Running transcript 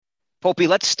Popey,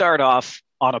 let's start off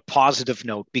on a positive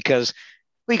note because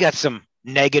we got some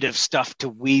negative stuff to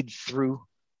weed through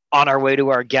on our way to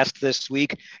our guest this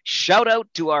week. Shout out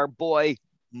to our boy,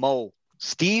 Mo.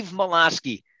 Steve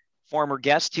Molaski, former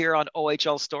guest here on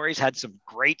OHL Stories, had some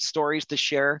great stories to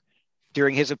share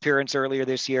during his appearance earlier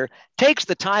this year. Takes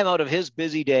the time out of his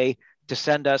busy day to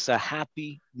send us a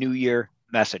Happy New Year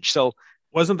message. So,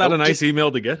 wasn't that a nice email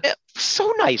to get?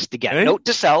 So nice to get. Hey? Note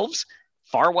to selves,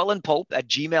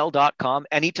 farwellandpope@gmail.com.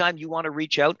 Anytime you want to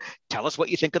reach out, tell us what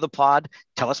you think of the pod.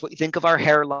 Tell us what you think of our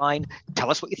hairline. Tell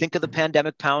us what you think of the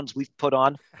pandemic pounds we've put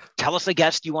on. Tell us a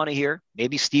guest you want to hear.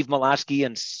 Maybe Steve Molaski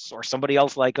or somebody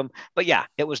else like him. But yeah,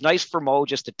 it was nice for Mo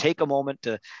just to take a moment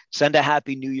to send a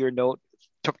Happy New Year note.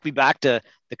 Took me back to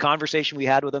the conversation we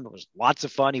had with him. It was lots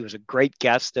of fun. He was a great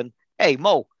guest. And hey,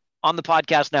 Mo, on the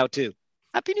podcast now too.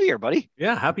 Happy New Year, buddy.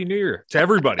 Yeah, Happy New Year to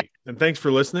everybody. And thanks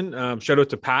for listening. Shout out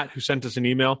to Pat, who sent us an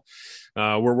email.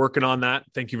 We're working on that.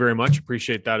 Thank you very much.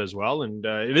 Appreciate that as well. And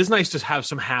it is nice to have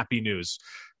some happy news.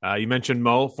 You mentioned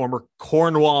Mo, former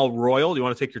Cornwall Royal. Do you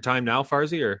want to take your time now,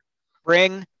 Farzy? Or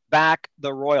bring back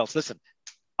the Royals? Listen,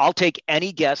 I'll take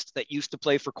any guest that used to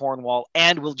play for Cornwall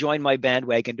and will join my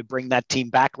bandwagon to bring that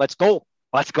team back. Let's go.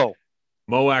 Let's go.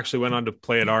 Mo actually went on to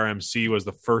play at RMC, was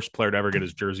the first player to ever get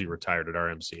his jersey retired at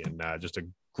RMC, and just a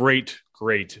great,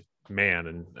 great man.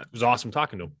 And it was awesome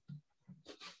talking to him.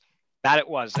 That it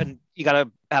was. And you got to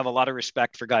have a lot of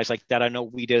respect for guys like that. I know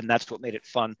we did, and that's what made it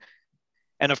fun.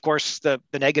 And of course, the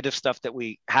negative stuff that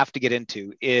we have to get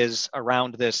into is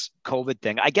around this COVID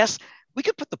thing. I guess we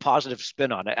could put the positive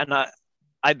spin on it. And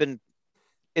I've been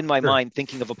in my mind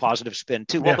thinking of a positive spin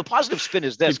too. Well, the positive spin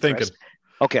is this, Chris.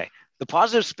 Okay. The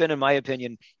positive spin, in my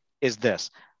opinion, is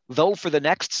this. Though for the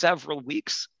next several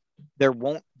weeks, there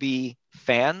won't be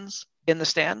fans in the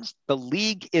stands, the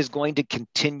league is going to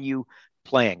continue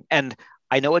playing. And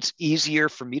I know it's easier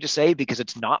for me to say because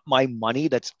it's not my money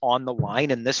that's on the line,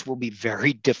 and this will be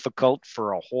very difficult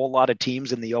for a whole lot of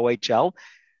teams in the OHL.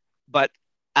 But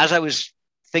as I was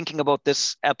thinking about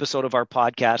this episode of our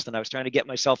podcast and I was trying to get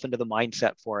myself into the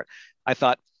mindset for it, I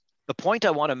thought the point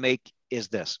I want to make is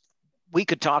this. We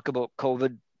could talk about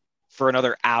COVID for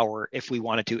another hour if we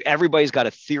wanted to. Everybody's got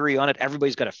a theory on it.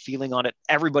 Everybody's got a feeling on it.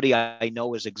 Everybody I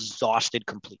know is exhausted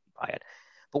completely by it.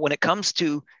 But when it comes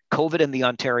to COVID and the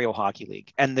Ontario Hockey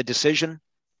League and the decision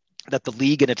that the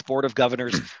league and its board of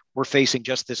governors were facing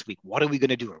just this week, what are we going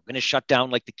to do? Are we going to shut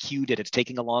down like the Q did? It's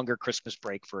taking a longer Christmas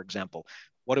break, for example.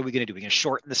 What are we going to do? We're going to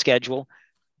shorten the schedule.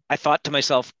 I thought to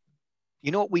myself,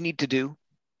 you know what we need to do?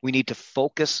 We need to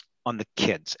focus on the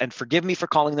kids. And forgive me for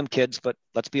calling them kids, but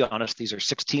let's be honest, these are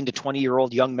 16 to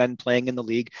 20-year-old young men playing in the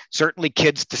league, certainly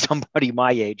kids to somebody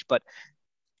my age, but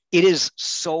it is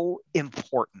so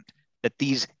important that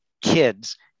these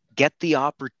kids get the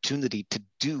opportunity to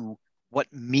do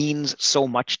what means so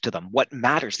much to them, what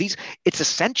matters. It's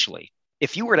essentially,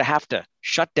 if you were to have to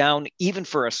shut down even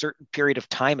for a certain period of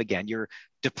time again, you're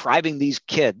depriving these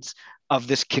kids of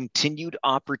this continued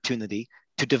opportunity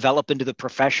to develop into the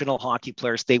professional hockey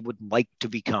players they would like to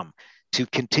become, to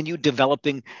continue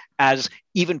developing as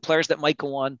even players that might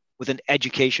go on with an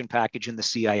education package in the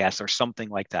CIS or something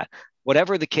like that.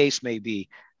 Whatever the case may be,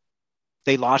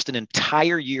 they lost an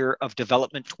entire year of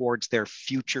development towards their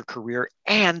future career,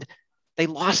 and they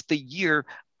lost the year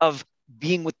of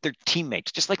being with their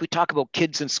teammates, just like we talk about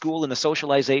kids in school and the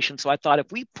socialization. So I thought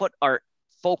if we put our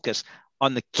focus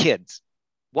on the kids,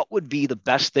 what would be the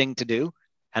best thing to do?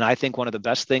 And I think one of the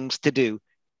best things to do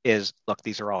is, look,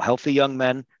 these are all healthy young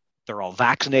men. They're all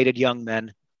vaccinated young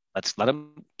men. Let's let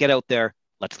them get out there.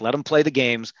 Let's let them play the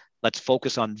games. Let's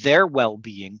focus on their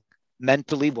well-being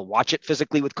mentally. We'll watch it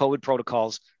physically with COVID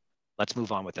protocols. Let's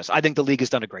move on with this. I think the league has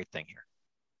done a great thing here.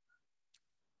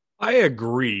 I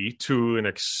agree to an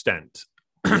extent.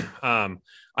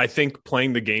 I think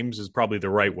playing the games is probably the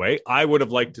right way. I would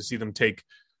have liked to see them take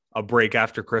a break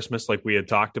after Christmas like we had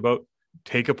talked about,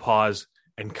 take a pause,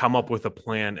 and come up with a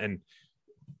plan and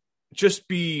just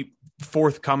be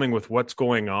forthcoming with what's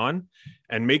going on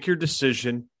and make your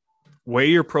decision, weigh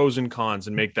your pros and cons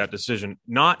and make that decision.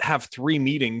 Not have 3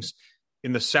 meetings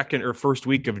in the second or first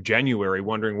week of January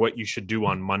wondering what you should do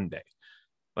on Monday.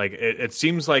 Like it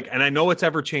seems like, and I know it's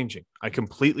ever changing. I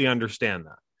completely understand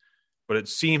that. But it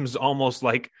seems almost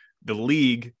like the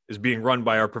league is being run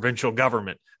by our provincial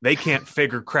government. They can't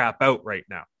figure crap out right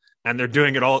now. And they're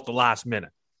doing it all at the last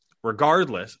minute.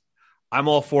 Regardless, I'm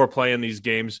all for playing these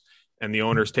games and the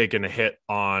owner's taking a hit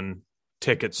on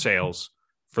ticket sales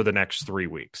for the next 3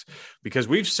 weeks. Because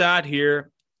we've sat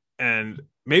here, and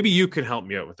maybe you can help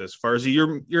me out with this, Farzy.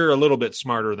 You're a little bit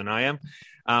smarter than I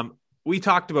am. We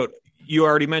talked about, you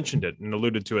already mentioned it and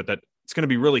alluded to it, that it's going to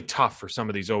be really tough for some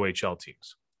of these OHL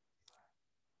teams.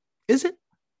 Is it?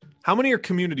 How many are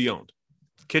community owned?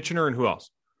 Kitchener and who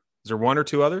else? Is there one or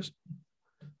two others?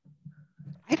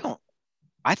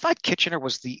 I thought Kitchener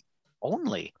was the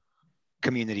only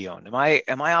community owned. Am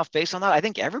I off base on that? I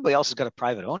think everybody else has got a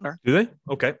private owner. Do they?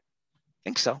 Okay. I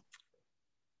think so.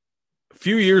 A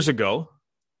few years ago,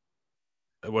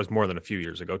 it was more than a few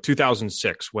years ago,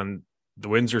 2006, when the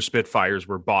Windsor Spitfires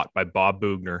were bought by Bob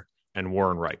Bugner and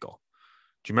Warren Reichel.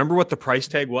 Do you remember what the price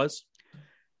tag was?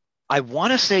 I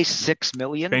want to say $6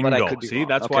 million, Bingo. But I could be See, wrong.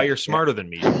 that's why you're smarter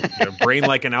than me. You have a brain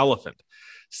like an elephant.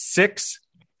 6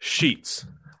 sheets.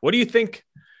 What do you think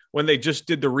when they just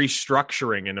did the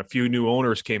restructuring and a few new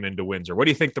owners came into Windsor? What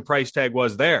do you think the price tag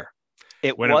was there?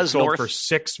 It was sold for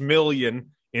 $6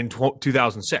 million in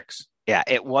 2006. Yeah,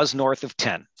 it was north of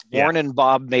 10. Warren and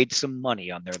Bob made some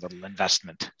money on their little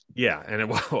investment. Yeah,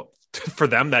 and for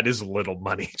them, that is little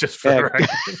money, just for the record.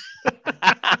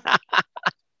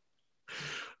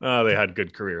 They had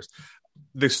good careers.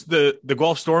 The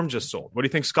Guelph Storm just sold. What do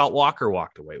you think Scott Walker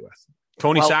walked away with?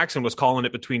 Tony Saxon was calling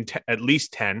it between at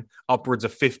least 10, upwards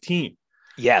of 15.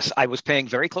 Yes, I was paying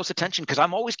very close attention because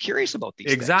I'm always curious about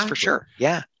these things, for sure.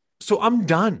 Yeah. So I'm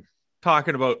done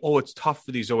talking about, it's tough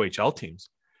for these OHL teams.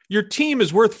 Your team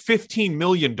is worth $15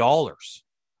 million.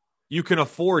 You can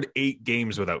afford 8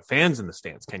 games without fans in the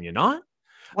stands, can you not?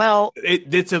 Well,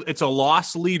 it's a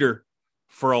loss leader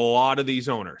for a lot of these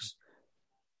owners.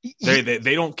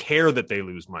 They don't care that they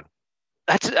lose money.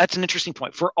 That's an interesting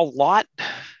point. For a lot,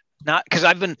 not because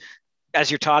I've been, as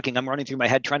you're talking, I'm running through my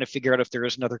head trying to figure out if there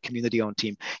is another community-owned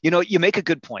team. You make a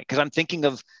good point because I'm thinking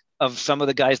of some of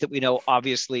the guys that we know.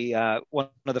 Obviously, one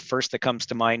of the first that comes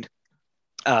to mind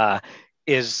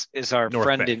is our North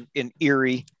friend Bay. in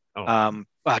Erie.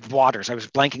 Waters. I was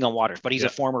blanking on Waters, but he's a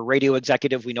former radio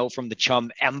executive we know from the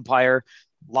Chum Empire.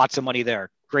 Lots of money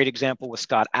there. Great example with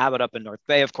Scott Abbott up in North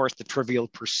Bay. Of course, the Trivial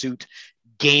Pursuit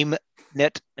game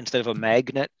net instead of a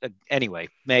magnet.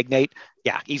 Magnate.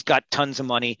 Yeah, he's got tons of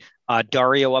money.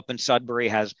 Dario up in Sudbury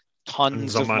has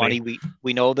tons of money.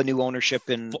 We know the new ownership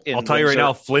in I'll tell you right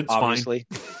now, Flint's obviously.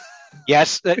 fine.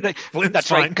 Yes, Flint's that's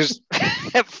fine. right, because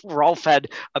Rolf had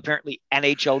apparently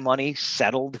NHL money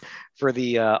settled for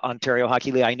the Ontario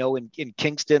Hockey League. I know in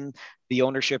Kingston, the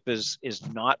ownership is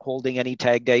not holding any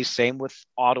tag days. Same with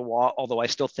Ottawa, although I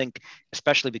still think,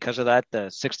 especially because of that, the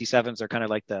 67s are kind of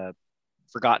like the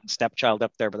forgotten stepchild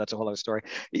up there, but that's a whole other story.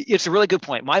 It's a really good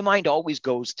point. My mind always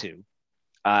goes to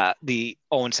the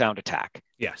Owen Sound attack.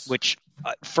 Yes. Which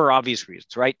for obvious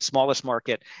reasons, right? Smallest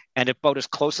market and about as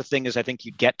close a thing as I think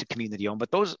you'd get to community owned.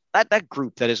 But that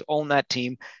group that has owned that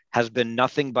team has been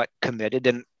nothing but committed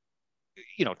and,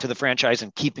 to the franchise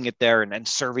and keeping it there and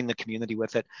serving the community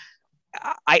with it.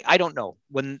 I don't know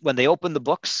when they open the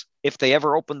books, if they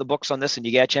ever open the books on this and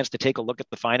you get a chance to take a look at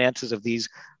the finances of these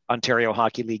Ontario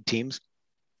Hockey League teams,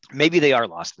 maybe they are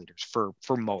loss leaders for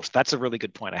most. That's a really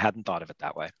good point. I hadn't thought of it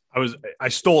that way. I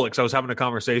stole it because I was having a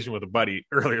conversation with a buddy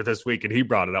earlier this week and he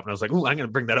brought it up and I was like, I'm going to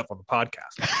bring that up on the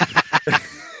podcast.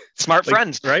 Smart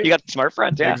friends, right? You got smart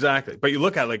friends. Yeah, exactly. But you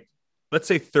look at let's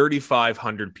say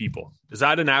 3,500 people. Is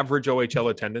that an average OHL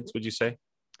attendance, would you say?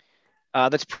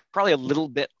 That's probably a little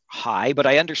bit high, but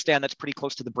I understand that's pretty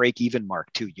close to the break-even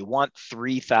mark too. You want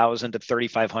 3,000 to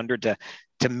 3,500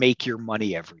 to make your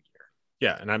money every year.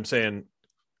 Yeah, and I'm saying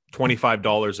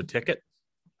 $25 a ticket,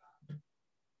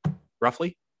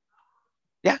 roughly.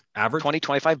 Yeah, average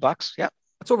 $20-$25. Yeah,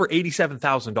 that's over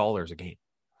 $87,000 a game.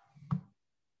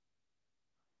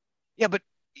 Yeah, but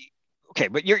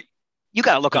you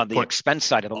got to look on the expense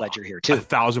side of the ledger here too.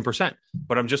 1,000%.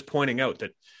 But I'm just pointing out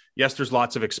that yes, there's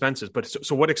lots of expenses, but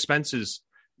so what expenses?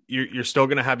 You're still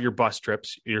going to have your bus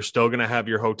trips. You're still going to have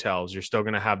your hotels. You're still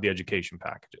going to have the education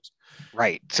packages.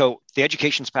 Right. So the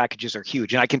education packages are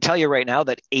huge. And I can tell you right now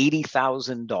that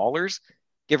 $80,000,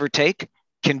 give or take,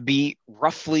 can be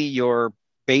roughly your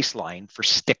baseline for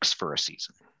sticks for a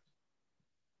season.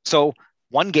 So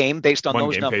one game based on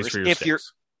those numbers, if you're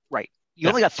right, you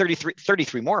only got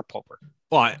 33 more, Poper.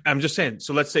 Well, I'm just saying.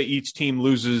 So let's say each team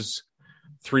loses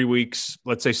 3 weeks,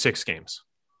 let's say 6 games,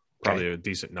 probably a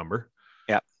decent number.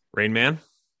 Yeah. Rain Man,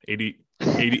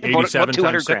 87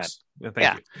 times 6.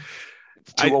 Yeah,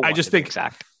 thank you. I just think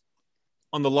exact.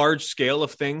 On the large scale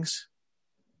of things,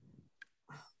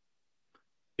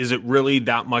 is it really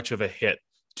that much of a hit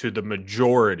to the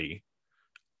majority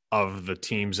of the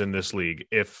teams in this league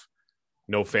if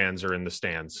no fans are in the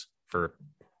stands for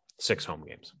 6 home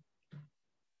games?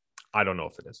 I don't know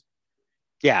if it is.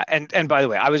 Yeah, and by the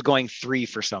way, I was going 3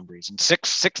 for some reason.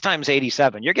 6 times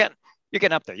 87. You're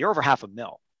getting up there. You're over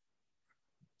 $500,000.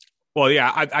 Well,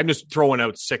 yeah, I'm just throwing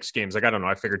out 6 games. Like, I don't know.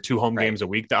 I figured 2 home games a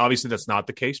week. Obviously, that's not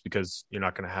the case because you're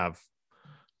not going to have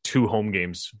 2 home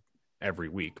games every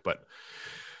week. But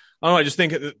I don't know. I just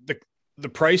think the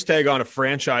price tag on a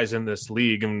franchise in this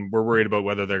league, and we're worried about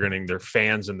whether they're getting their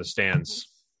fans in the stands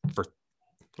for,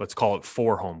 let's call it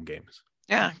 4 home games.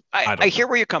 Yeah, I hear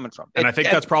where you're coming from. And I think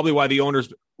that's probably why the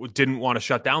owners didn't want to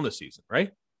shut down the season,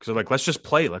 right? Because they're like, let's just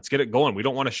play. Let's get it going. We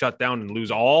don't want to shut down and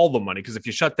lose all the money. Because if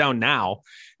you shut down now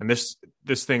and this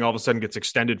thing all of a sudden gets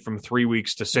extended from 3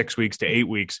 weeks to 6 weeks to 8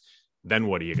 weeks, then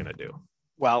what are you going to do?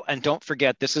 Well, and don't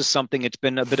forget, this is something, it's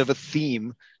been a bit of a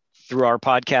theme through our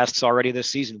podcasts already this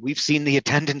season. We've seen the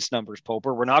attendance numbers,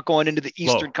 Poper. We're not going into the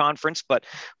Eastern Conference, but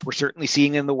we're certainly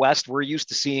seeing in the West. We're used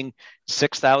to seeing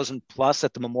 6,000 plus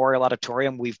at the Memorial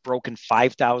Auditorium. We've broken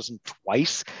 5,000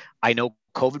 twice. I know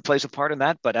COVID plays a part in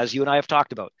that, but as you and I have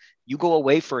talked about, you go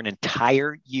away for an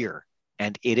entire year,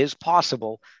 and it is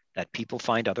possible that people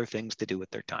find other things to do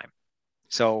with their time.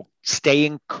 So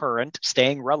staying current,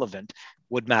 staying relevant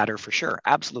would matter for sure.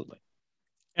 Absolutely.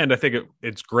 And I think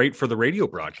it's great for the radio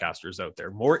broadcasters out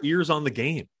there. More ears on the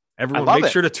game. Everyone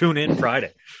make sure to tune in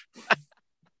Friday.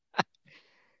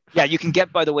 Yeah, you can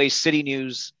get, by the way, City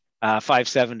News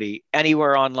 570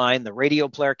 anywhere online, the Radio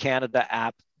Player Canada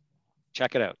app.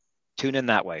 Check it out. Tune in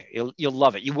that way. You'll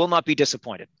love it. You will not be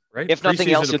disappointed. Right? If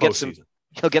nothing else,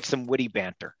 you'll get some witty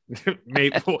banter.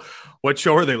 Maybe. What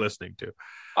show are they listening to?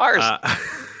 Ours.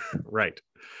 Right.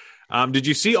 Did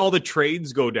you see all the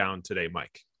trades go down today,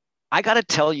 Mike? I got to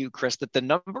tell you, Chris, that the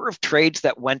number of trades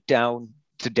that went down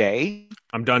today.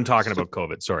 I'm done talking about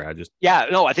COVID. Sorry, I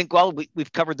think,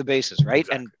 we've covered the bases, right?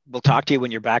 Exactly. And we'll talk to you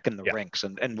when you're back in the rinks,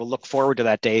 and we'll look forward to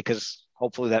that day because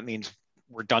hopefully that means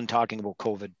we're done talking about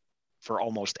COVID for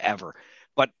almost ever.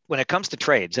 But when it comes to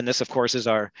trades, and this, of course, is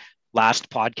our last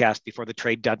podcast before the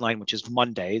trade deadline, which is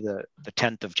Monday, the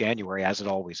 10th of January, as it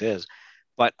always is.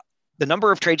 But the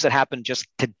number of trades that happened just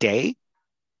today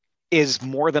is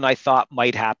more than I thought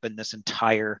might happen this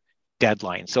entire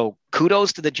deadline. So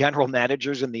kudos to the general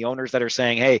managers and the owners that are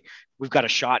saying, hey, we've got a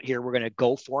shot here. We're going to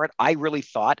go for it. I really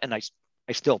thought, and I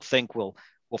still think we'll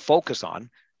focus on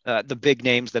the big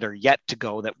names that are yet to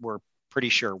go that we're pretty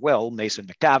sure will, Mason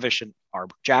McTavish and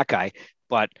Arbor Jacki.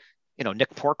 But,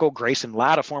 Nick Porco, Grayson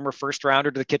Ladd, a former first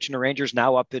rounder to the Kitchener Rangers,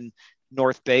 now up in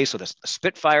North Bay. So the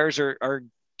Spitfires are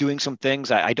doing some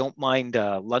things. I don't mind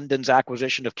London's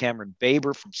acquisition of Cameron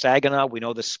Baber from Saginaw. We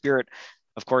know the Spirit,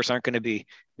 of course, aren't going to be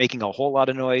making a whole lot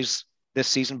of noise this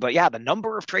season. But yeah, the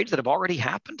number of trades that have already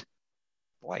happened,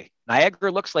 boy,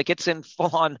 Niagara looks like it's in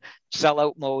full-on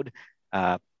sellout mode.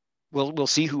 We'll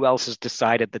see who else has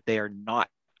decided that they are not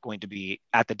going to be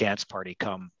at the dance party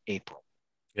come April.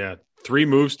 Yeah, 3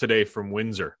 moves today from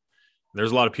Windsor.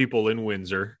 There's a lot of people in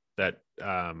Windsor that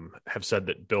have said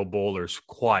that Bill Bowler's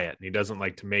quiet and he doesn't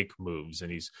like to make moves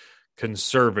and he's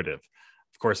conservative.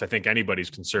 Of course, I think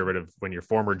anybody's conservative when your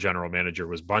former general manager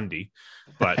was Bundy,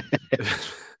 but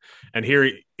and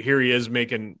here he is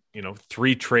making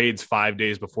 3 trades 5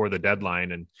 days before the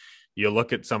deadline, and you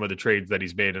look at some of the trades that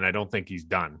he's made, and I don't think he's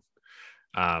done.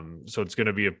 So it's going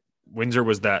to be Windsor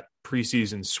was that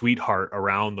preseason sweetheart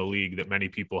around the league that many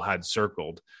people had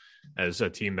circled as a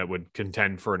team that would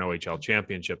contend for an OHL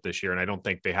championship this year. And I don't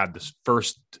think they had this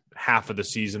first half of the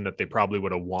season that they probably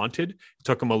would have wanted. It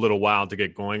took them a little while to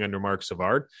get going under Mark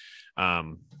Savard.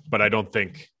 But I don't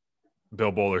think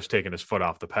Bill Bowler's taken his foot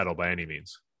off the pedal by any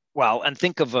means. Well, and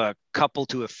think of a couple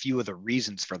to a few of the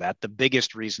reasons for that. The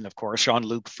biggest reason, of course,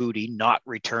 Jean-Luc Foudy not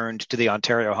returned to the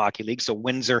Ontario Hockey League. So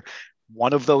Windsor,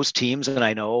 one of those teams, and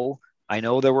I know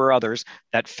there were others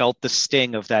that felt the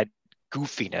sting of that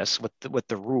goofiness with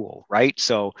the rule, right?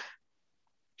 So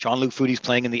Jean-Luc Foudy's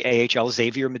playing in the AHL.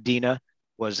 Xavier Medina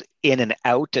was in and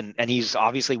out, and he's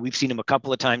obviously, we've seen him a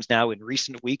couple of times now in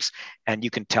recent weeks, and you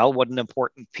can tell what an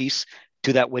important piece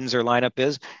to that Windsor lineup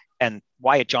is. And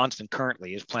Wyatt Johnston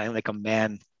currently is playing like a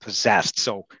man possessed.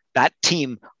 So that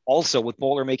team also, with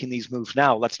Bowler making these moves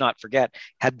now, let's not forget,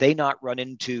 had they not run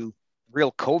into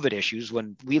real COVID issues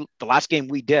when the last game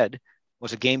we did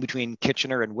was a game between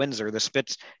Kitchener and Windsor. The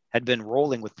Spits had been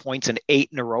rolling with points in 8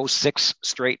 in a row, 6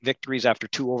 straight victories after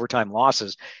 2 overtime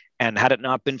losses. And had it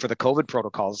not been for the COVID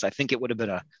protocols, I think it would have been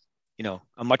a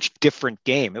much different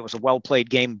game. It was a well-played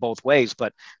game both ways,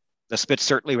 but the Spits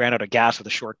certainly ran out of gas with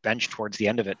a short bench towards the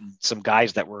end of it. And some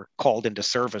guys that were called into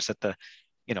service at the,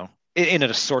 in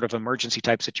a sort of emergency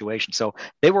type situation. So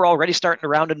they were already starting to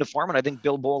round into form. And I think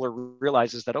Bill Bowler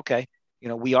realizes that, okay,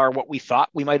 we are what we thought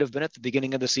we might have been at the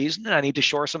beginning of the season, and I need to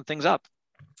shore some things up.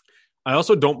 I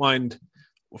also don't mind.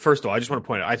 Well, first of all, I just want to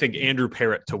point out, I think Andrew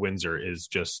Parrott to Windsor is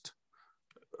just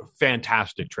a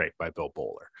fantastic trade by Bill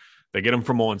Bowler. They get him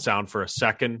from Owen Sound for a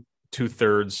second.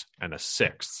 2/3, and a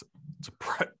sixth. It's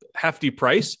a hefty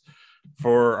price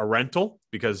for a rental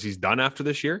because he's done after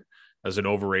this year as an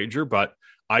overager, but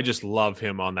I just love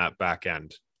him on that back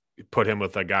end. You put him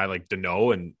with a guy like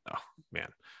Deneau, and man,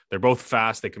 they're both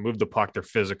fast. They can move the puck. They're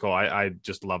physical. I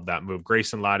just love that move.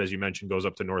 Grayson Ladd, as you mentioned, goes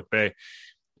up to North Bay.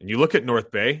 And you look at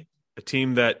North Bay, a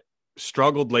team that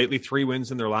struggled lately, 3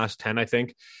 wins in their last 10, I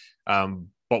think,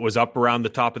 but was up around the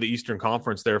top of the Eastern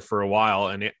Conference there for a while.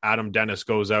 And Adam Dennis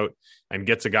goes out and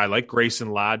gets a guy like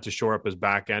Grayson Ladd to shore up his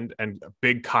back end and a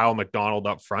big Kyle McDonald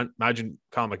up front. Imagine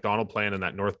Kyle McDonald playing in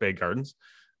that North Bay Gardens.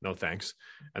 No thanks.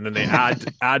 And then they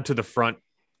add to the front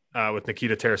with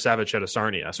Nikita Tarasevich out of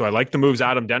Sarnia. So I like the moves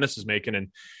Adam Dennis is making, and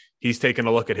he's taking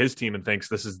a look at his team and thinks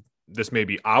this may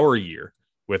be our year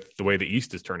with the way the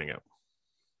East is turning out.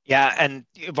 Yeah, and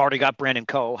you've already got Brandon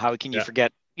Coe. How can you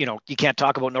forget? You can't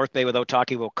talk about North Bay without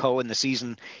talking about Coe and the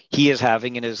season he is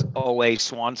having in his OA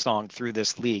swan song through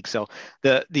this league. So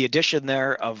the addition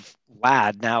there of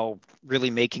Ladd now really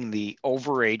making the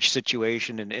overage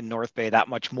situation in North Bay that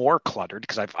much more cluttered,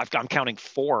 because I'm counting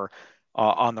 4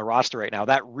 on the roster right now.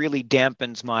 That really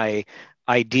dampens my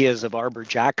ideas of Arbor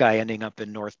Jacki ending up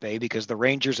in North Bay, because the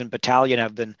Rangers and Battalion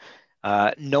have been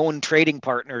known trading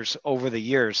partners over the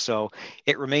years. So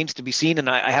it remains to be seen. And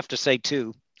I have to say,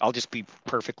 too, I'll just be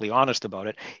perfectly honest about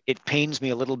it. It pains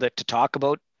me a little bit to talk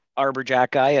about Arbor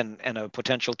Jacki and a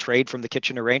potential trade from the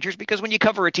Kitchener Rangers, because when you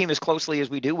cover a team as closely as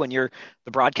we do, when you're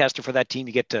the broadcaster for that team,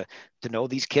 you get to know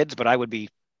these kids. But I would be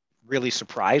really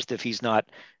surprised if he's not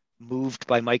moved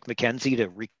by Mike McKenzie to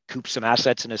recoup some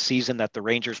assets in a season that the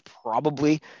Rangers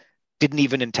probably didn't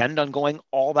even intend on going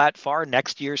all that far.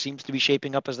 Next year seems to be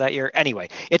shaping up as that year. Anyway,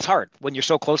 it's hard when you're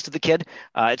so close to the kid.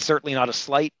 It's certainly not a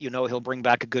slight. He'll bring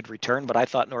back a good return, but I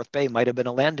thought North Bay might have been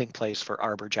a landing place for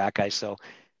Arbor Jacki. So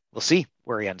we'll see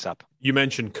where he ends up. You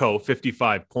mentioned Coe,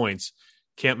 55 points.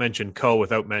 Can't mention Coe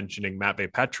without mentioning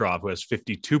Matvei Petrov, who has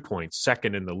 52 points,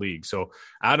 second in the league. So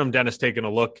Adam Dennis taking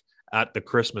a look at the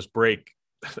Christmas break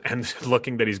and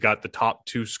looking that he's got the top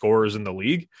 2 scorers in the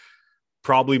league,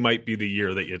 probably might be the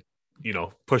year that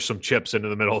you push some chips into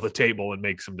the middle of the table and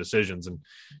make some decisions. And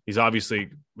he's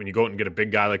obviously, when you go out and get a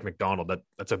big guy like McDonald,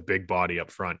 that's a big body up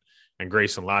front. And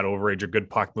Grayson Ladd, overager, good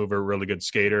puck mover, really good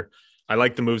skater. I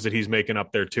like the moves that he's making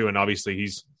up there too. And obviously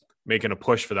he's making a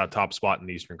push for that top spot in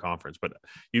the Eastern Conference. But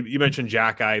you mentioned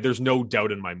Jacki. There's no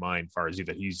doubt in my mind, Farzy,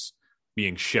 that he's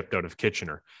being shipped out of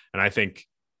Kitchener. And I think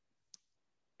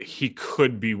he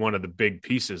could be one of the big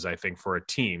pieces, I think, for a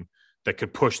team that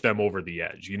could push them over the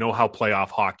edge. You know how playoff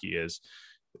hockey is.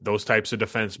 Those types of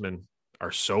defensemen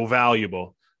are so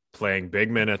valuable, playing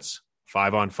big minutes,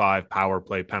 5-on-5, power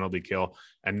play, penalty kill,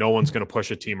 and no one's going to push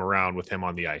a team around with him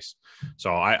on the ice.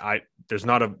 So I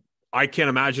can't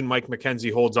imagine Mike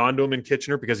McKenzie holds on to him in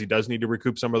Kitchener, because he does need to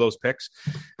recoup some of those picks.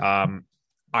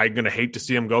 I'm going to hate to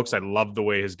see him go, because I love the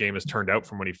way his game has turned out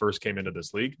from when he first came into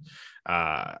this league.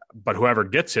 But whoever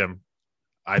gets him,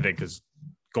 I think, is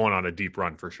going on a deep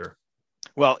run for sure.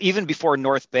 Well, even before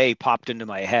North Bay popped into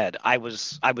my head, I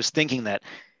was thinking that,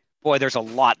 boy, there's a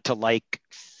lot to like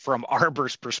from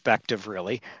Arbor's perspective,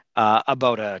 really,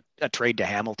 about a trade to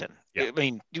Hamilton. Yeah. I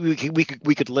mean, we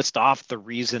could list off the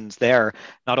reasons there.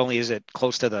 Not only is it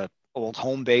close to the old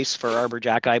home base for Arbor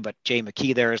Jacki, but Jay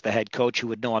McKee there is the head coach, who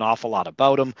would know an awful lot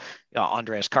about him.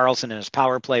 Andreas Carlson in his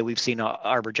power play. We've seen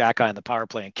Arbor Jacki in the power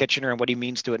play in Kitchener and what he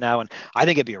means to it now. And I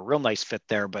think it'd be a real nice fit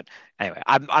there. But anyway,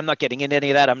 I'm not getting into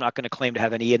any of that. I'm not going to claim to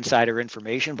have any insider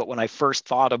information. But when I first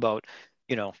thought about,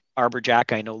 Arbor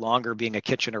Jacki no longer being a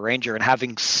Kitchener Ranger and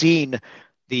having seen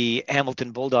the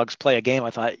Hamilton Bulldogs play a game,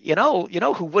 I thought,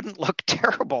 who wouldn't look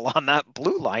terrible on that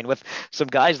blue line with some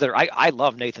guys that I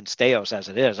love Nathan Staios as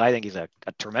it is. I think he's a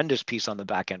tremendous piece on the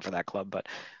back end for that club. But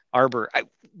Arbor,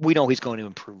 we know he's going to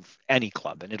improve any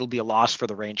club, and it'll be a loss for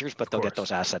the Rangers, but they'll get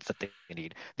those assets that they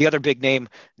need. The other big name,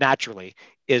 naturally,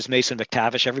 is Mason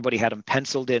McTavish. Everybody had him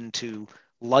penciled into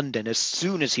London as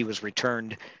soon as he was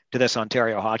returned to this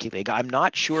Ontario Hockey League. I'm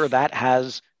not sure that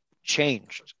has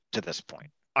changed to this point.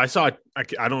 I don't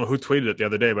know who tweeted it the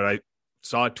other day, but I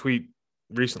saw a tweet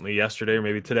recently, yesterday or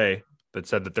maybe today, that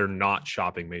said that they're not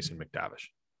shopping Mason McTavish.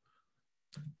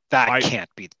 That can't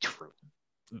be true.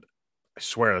 I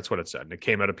swear that's what it said. And it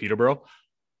came out of Peterborough.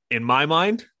 In my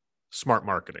mind, smart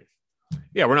marketing.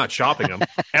 Yeah, we're not shopping him.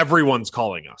 Everyone's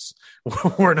calling us.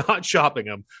 We're not shopping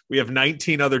him. We have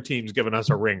 19 other teams giving us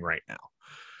a ring right now.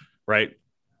 Right?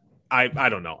 I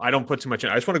don't know. I don't put too much in.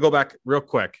 I just want to go back real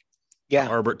quick. Yeah.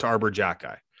 To Arbor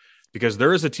Jacki, because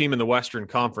there is a team in the Western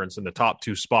Conference in the top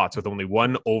 2 spots with only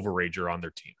one overager on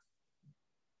their team.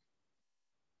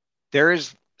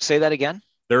 Say that again?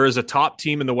 There is a top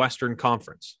team in the Western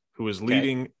Conference who is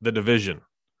leading the division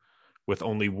with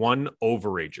only one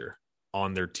overager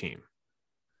on their team.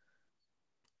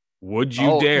 Would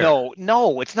you dare?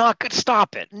 No, it's not good.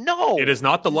 Stop it. No. It is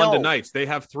not the London Knights. They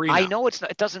have 3 now. I know it's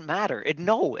not. It doesn't matter.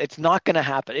 It's not going to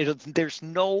happen. There's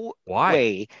no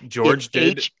way. George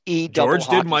did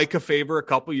Mike a favor a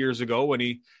couple years ago when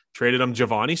he traded him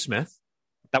Giovanni Smith.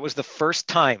 That was the first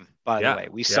time, by the way.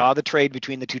 We saw the trade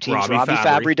between the two teams. Robbie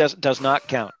Fabry does not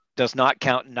count. Does not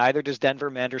count. Neither does Denver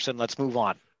Manderson. Let's move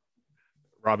on.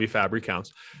 Robbie Fabry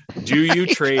counts. Do you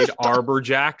trade Arbor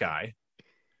Jackeye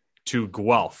to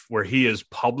Guelph, where he is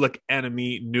public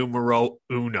enemy numero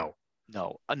uno?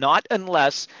 No, not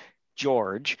unless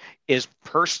George is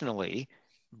personally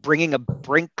bringing a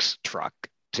Brinks truck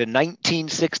to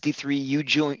 1963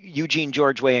 Eugene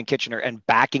George Way in Kitchener and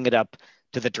backing it up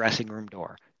to the dressing room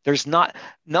door.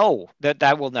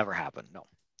 That will never happen. No.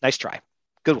 Nice try.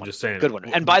 Good one. Just saying. Good one.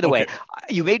 And by the way,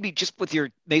 you made me, just with your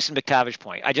Mason McTavish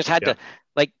point, I just had to,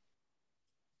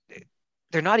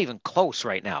 they're not even close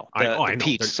right now. I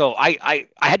know. So I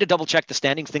had to double check the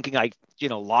standings, thinking I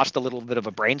lost a little bit of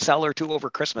a brain cell or two over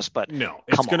Christmas. But no,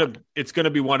 it's gonna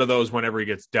be one of those whenever he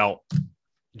gets dealt.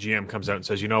 GM comes out and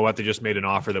says, you know what, they just made an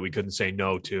offer that we couldn't say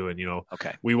no to, and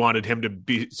we wanted him to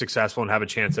be successful and have a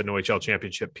chance at an OHL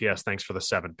championship. P.S. Thanks for the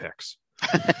 7 picks.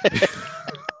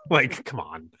 Come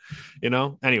on,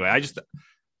 Anyway,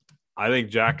 I think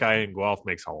Jackeye and Guelph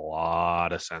makes a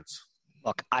lot of sense.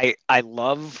 Look, I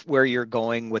love where you're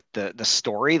going with the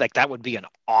story. That would be an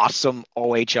awesome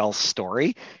OHL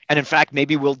story. And in fact,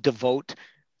 maybe we'll devote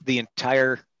the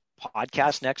entire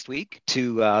podcast next week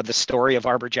to the story of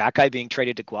Arbor Jackeye being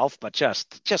traded to Guelph. But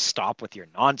just stop with your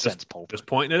nonsense, Pope. Just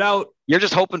pointing it out. You're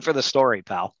just hoping for the story,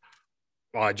 pal.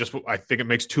 Well, I think it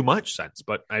makes too much sense.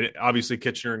 But obviously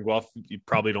Kitchener and Guelph, you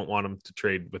probably don't want them to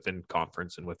trade within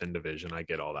conference and within division. I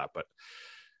get all that, but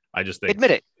I just think, admit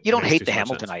it. You don't hate the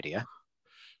Hamilton idea.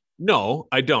 No,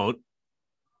 I don't.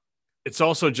 It's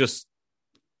also just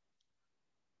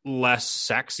less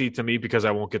sexy to me because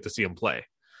I won't get to see him play.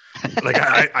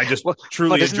 I just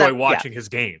truly enjoy watching his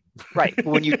game. Right.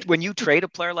 When you trade a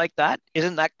player like that,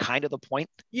 isn't that kind of the point?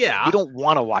 Yeah. You don't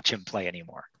want to watch him play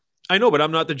anymore. I know, but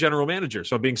I'm not the general manager,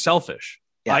 so I'm being selfish.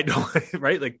 Yeah. I don't,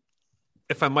 right?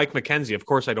 If I'm Mike McKenzie, of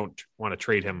course I don't want to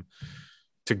trade him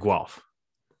to Guelph.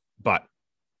 But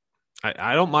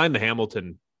I don't mind the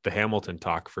Hamilton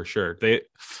talk for sure. They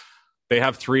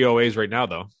have 3 OAs right now,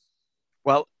 though.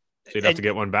 Well, so you'd have to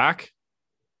get one back.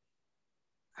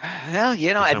 Well,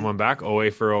 send one back. OA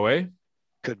for OA.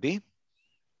 Could be.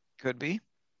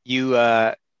 You,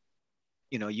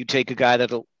 you take a guy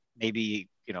that'll maybe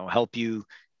help you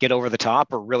get over the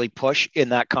top or really push in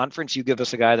that conference. You give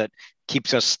us a guy that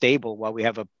keeps us stable while we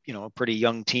have a pretty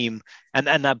young team, and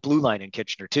that blue line in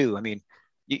Kitchener too. I mean,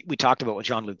 we talked about with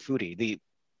Jean-Luc Foudy,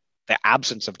 the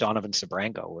absence of Donovan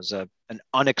Sabrango was an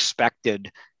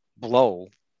unexpected blow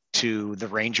to the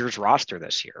Rangers roster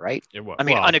this year, right?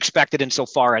 Unexpected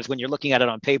insofar as when you're looking at it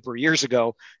on paper years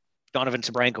ago, Donovan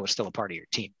Sabrango was still a part of your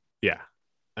team. Yeah.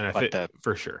 And I think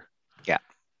for sure. Yeah.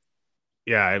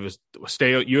 Yeah. It was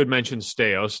Steo. You had mentioned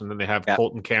Steos, and then they have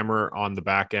Colton Kammerer on the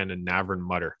back end and Navrin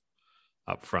Mutter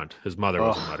up front. His mother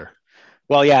was a Mutter.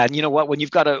 Well, yeah. And you know what, when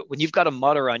you've got a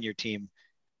Mutter on your team,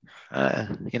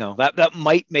 that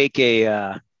might make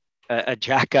a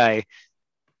Jackeye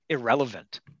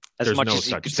irrelevant as much as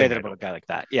you could say that about a guy like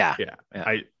that. Yeah.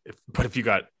 But if you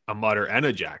got a Mutter and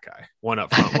a Jackeye, one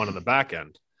up front, one on the back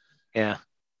end. Yeah.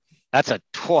 That's a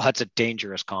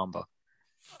dangerous combo.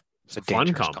 It's a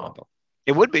fun combo.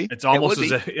 It would be. It's almost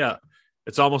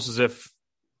it's almost as if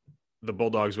the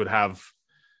Bulldogs would have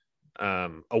a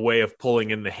way of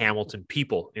pulling in the Hamilton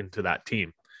people into that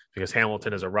team, because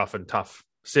Hamilton is a rough and tough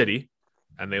city,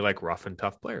 and they like rough and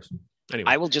tough players. Anyway,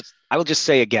 I will just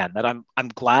say again that I'm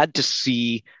glad to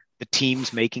see the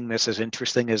teams making this as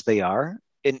interesting as they are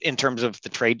in terms of the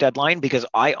trade deadline, because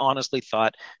I honestly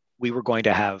thought we were going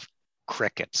to have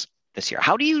crickets this year.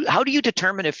 How do you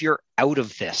determine if you're out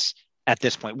of this at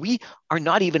this point? We are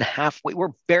not even halfway. We're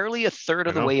barely a third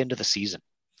of the way into the season.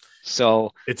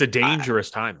 So it's a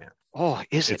dangerous time, man. Oh,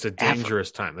 it's a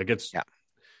dangerous time. It's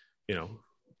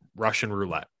Russian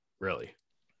roulette, really.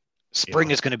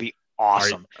 Spring is going to be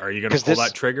awesome. Are you going to pull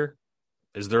that trigger?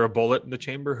 Is there a bullet in the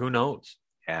chamber? Who knows?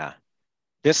 Yeah.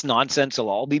 This nonsense will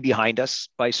all be behind us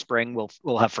by spring.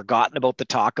 We'll have forgotten about the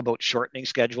talk about shortening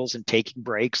schedules and taking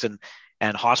breaks and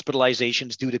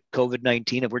hospitalizations due to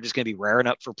COVID-19, and we're just going to be raring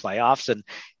up for playoffs. And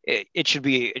it should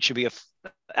be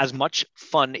as much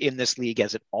fun in this league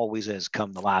as it always is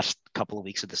come the last couple of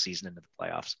weeks of the season into the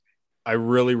playoffs. I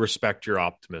really respect your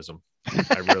optimism.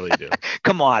 I really do.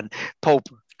 Come on, Pope.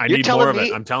 I need more of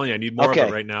it. I'm telling you, I need more of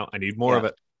it right now. I need more of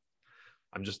it.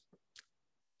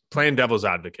 playing devil's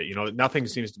advocate, nothing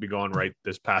seems to be going right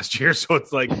this past year. So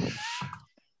it's like,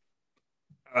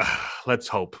 let's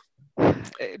hope.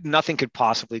 Nothing could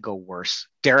possibly go worse.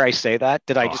 Dare I say that?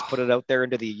 Did I just put it out there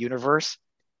into the universe?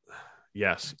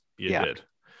 Yes, you did.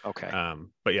 Okay.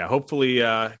 But yeah, hopefully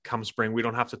come spring, we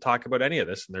don't have to talk about any of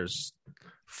this. And there's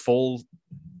full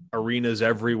arenas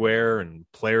everywhere and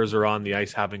players are on the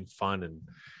ice having fun. And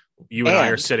you and I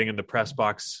are sitting in the press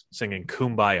box singing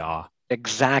Kumbaya.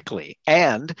 Exactly.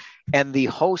 And the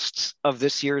hosts of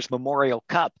this year's Memorial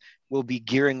Cup will be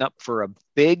gearing up for a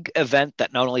big event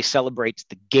that not only celebrates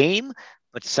the game,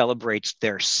 but celebrates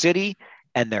their city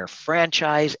and their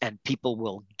franchise, and people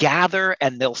will gather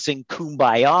and they'll sing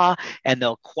Kumbaya and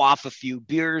they'll quaff a few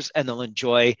beers and they'll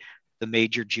enjoy the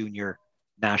major junior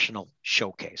national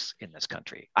showcase in this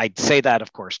country. I'd say that,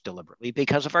 of course, deliberately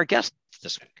because of our guest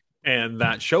this week. And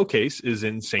that showcase is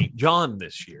in St. John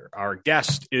this year. Our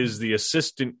guest is the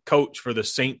assistant coach for the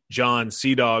St. John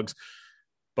Sea Dogs,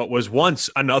 but was once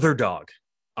another dog,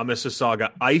 a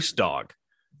Mississauga Ice Dog,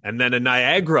 and then a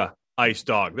Niagara Ice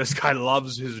Dog. This guy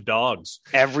loves his dogs.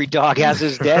 Every dog has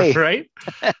his day. Right?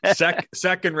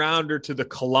 Second rounder to the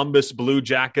Columbus Blue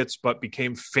Jackets, but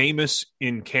became famous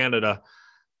in Canada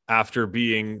after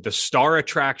being the star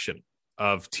attraction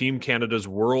of Team Canada's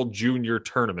World Junior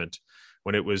Tournament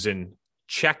when it was in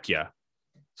Czechia.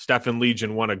 Stefan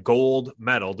Legein won a gold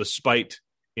medal despite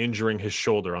injuring his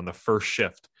shoulder on the first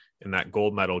shift in that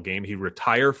gold medal game. He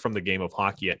retired from the game of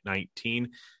hockey at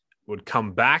 19, would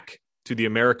come back to the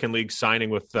American League, signing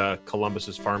with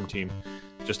Columbus's farm team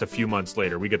just a few months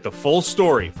later. We get the full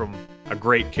story from a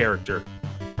great character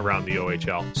around the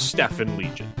OHL, Stefan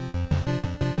Legein.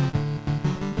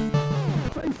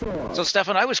 So,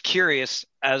 Stefan, I was curious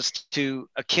as to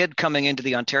a kid coming into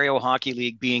the Ontario Hockey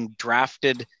League being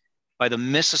drafted by the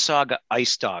Mississauga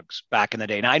Ice Dogs back in the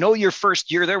day. Now, I know your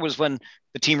first year there was when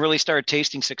the team really started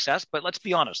tasting success, but let's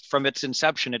be honest, from its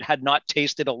inception, it had not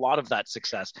tasted a lot of that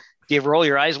success. Do you ever roll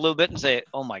your eyes a little bit and say,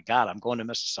 oh my God, I'm going to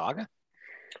Mississauga?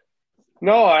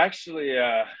 No, I actually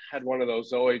had one of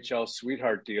those OHL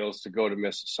sweetheart deals to go to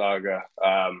Mississauga.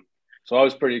 So I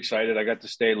was pretty excited. I got to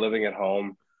stay living at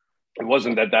home. It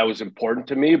wasn't that was important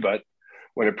to me, but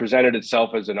when it presented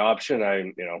itself as an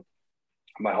option,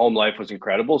 my home life was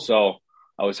incredible. So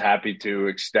I was happy to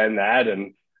extend that.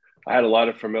 And I had a lot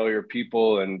of familiar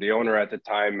people, and the owner at the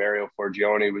time, Mario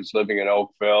Forgione, was living in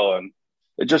Oakville, and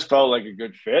it just felt like a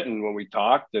good fit. And when we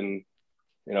talked and,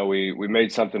 we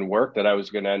made something work, that I was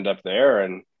going to end up there.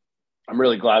 And I'm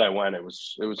really glad I went. It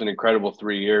was an incredible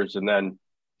 3 years. And then,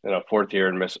 fourth year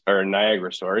in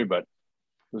Niagara, but it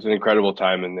was an incredible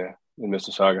time in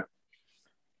Mississauga.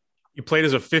 You played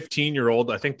as a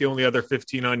 15-year-old. I think the only other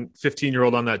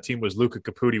 15-year-old on that team was Luca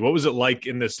Caputi. What was it like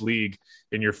in this league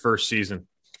in your first season?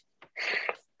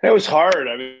 It was hard.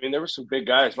 I mean, there were some big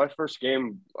guys. My first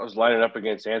game, I was lining up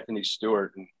against Anthony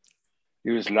Stewart, and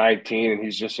he was 19, and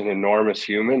he's just an enormous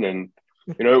human. And,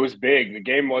 it was big. The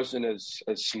game wasn't as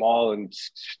small and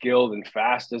skilled and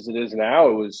fast as it is now.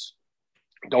 It was,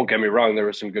 don't get me wrong, there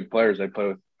were some good players. I played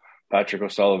with Patrick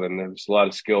O'Sullivan. There was a lot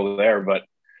of skill there, but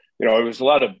it was a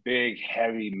lot of big,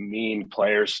 heavy, mean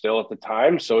players still at the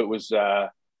time. So it was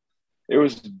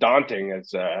daunting.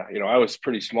 As I was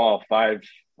pretty small, I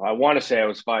want to say I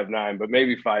was 5'9", but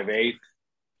maybe 5'8",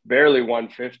 barely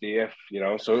 150.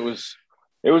 So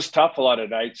it was tough a lot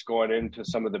of nights going into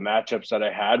some of the matchups that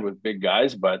I had with big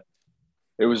guys, but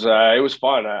it was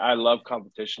fun. I love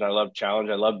competition. I love challenge.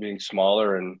 I love being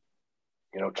smaller and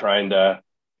trying to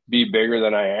be bigger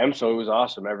than I am. So it was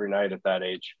awesome every night at that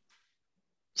age.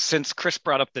 Since Chris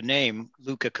brought up the name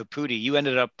Luca Caputi, you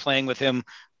ended up playing with him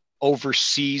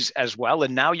overseas as well,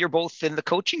 and now you're both in the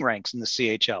coaching ranks in the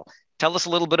CHL. Tell us a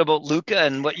little bit about Luca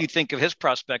and what you think of his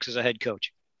prospects as a head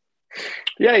coach.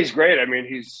 Yeah, he's great. I mean,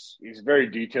 he's very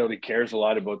detailed. He cares a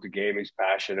lot about the game. He's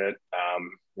passionate.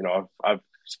 I've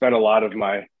spent a lot of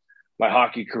my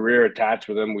hockey career attached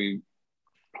with him. We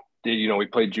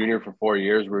played junior for 4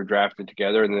 years. We were drafted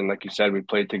together, and then, like you said, we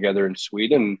played together in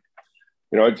Sweden.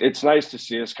 It's nice to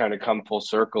see us kind of come full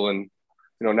circle, and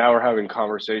now we're having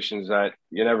conversations that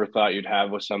you never thought you'd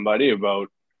have with somebody about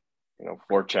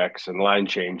forechecks and line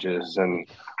changes and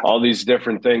all these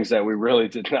different things that we really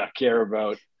did not care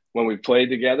about when we played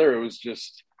together. It was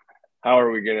just, how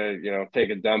are we going to take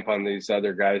a dump on these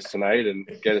other guys tonight and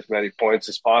get as many points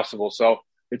as possible? So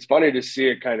it's funny to see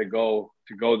it kind of go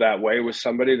that way with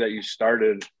somebody that you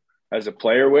started as a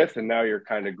player with, and now you're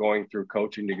kind of going through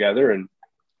coaching together. And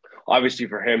obviously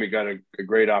for him, he got a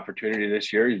great opportunity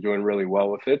this year. He's doing really well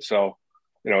with it. So,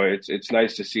 it's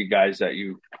nice to see guys that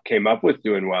you came up with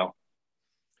doing well.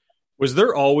 Was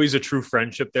there always a true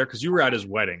friendship there? Because you were at his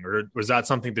wedding, or was that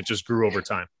something that just grew over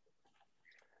time?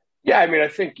 Yeah, I mean, I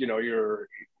think, you're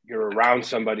around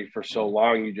somebody for so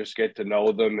long, you just get to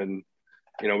know them. And,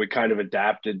 we kind of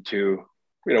adapted to,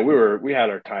 we had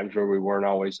our times where we weren't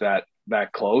always that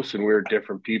close, and we were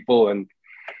different people. And,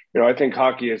 I think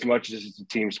hockey, as much as it's a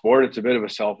team sport, it's a bit of a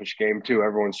selfish game too.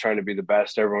 Everyone's trying to be the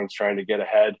best. Everyone's trying to get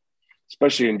ahead,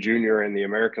 especially in junior and the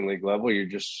American League level. You're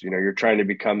just, you're trying to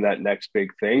become that next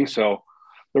big thing. So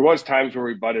there was times where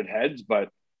we butted heads, but,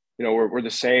 we're the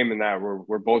same in that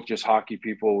we're both just hockey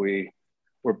people.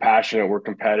 We're passionate, we're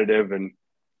competitive, and,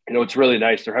 it's really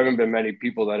nice. There haven't been many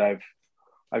people that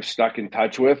I've stuck in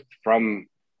touch with from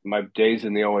my days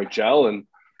in the OHL, and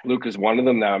Luke is one of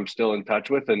them that I'm still in touch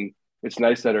with. And it's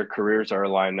nice that our careers are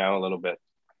aligned now a little bit.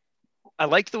 I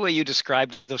like the way you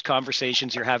described those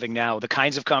conversations you're having now, the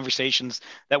kinds of conversations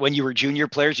that when you were junior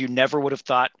players, you never would have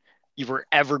thought you were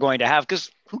ever going to have, because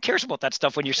who cares about that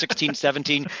stuff when you're 16,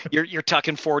 17, you're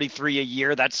tucking 43 a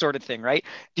year, that sort of thing, right?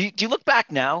 Do you look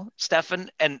back now,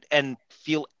 Stefan, and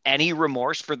feel any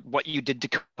remorse for what you did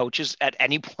to coaches at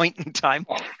any point in time?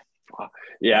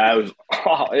 Yeah, it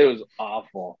was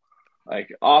awful. Like,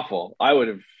 awful. I would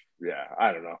have,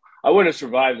 I don't know. I wouldn't have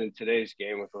survived in today's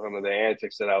game with some of the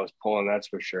antics that I was pulling, that's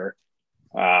for sure.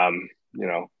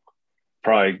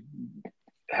 Probably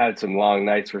had some long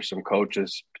nights for some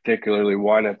coaches, particularly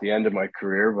one at the end of my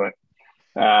career. But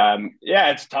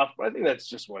it's tough. I think that's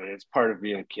just what it is. Part of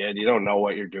being a kid. You don't know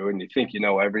what you're doing. You think you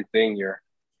know everything. You're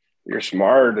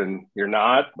smart, and you're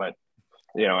not. But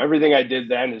everything I did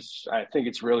then I think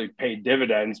it's really paid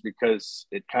dividends, because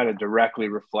it kind of directly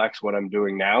reflects what I'm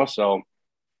doing now. So,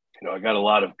 I got a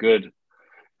lot of good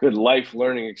life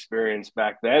learning experience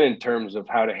back then in terms of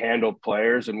how to handle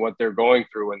players and what they're going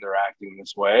through when they're acting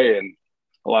this way, and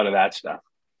a lot of that stuff.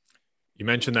 You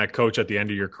mentioned that coach at the end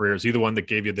of your career. Is he the one that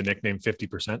gave you the nickname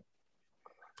 50%?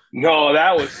 No,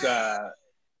 that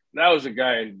was a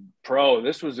guy in pro.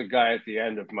 This was a guy at the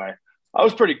end of I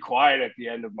was pretty quiet at the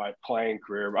end of my playing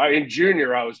career. In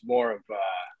junior, I was more of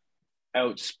a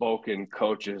outspoken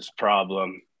coach's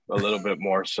problem, a little bit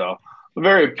more so.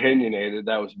 Very opinionated.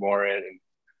 That was more it. And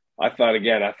I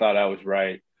thought I was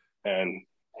right. And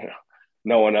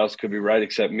no one else could be right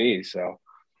except me. So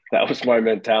that was my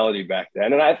mentality back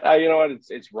then. And I you know what,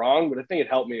 it's wrong, but I think it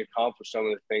helped me accomplish some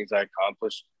of the things I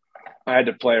accomplished. I had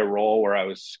to play a role where I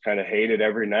was kind of hated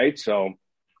every night. So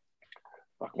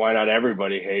why not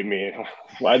everybody hate me?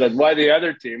 Why the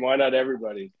other team? Why not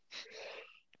everybody?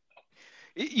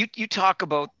 You talk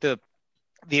about the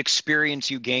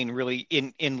experience you gain really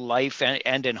in life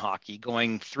and in hockey,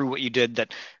 going through what you did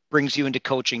that brings you into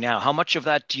coaching now. How much of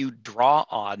that do you draw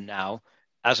on now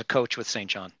as a coach with St.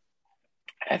 John?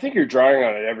 I think you're drawing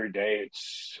on it every day.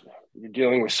 You're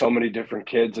dealing with so many different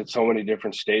kids at so many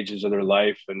different stages of their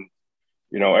life. And,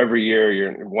 every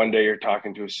year one day you're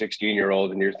talking to a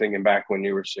 16-year-old and you're thinking back when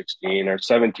you were 16, or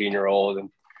 17-year-old. And,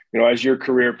 as your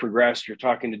career progressed, you're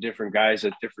talking to different guys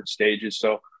at different stages.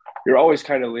 So you're always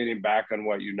kind of leaning back on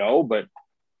what you know, but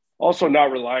also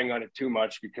not relying on it too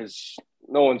much, because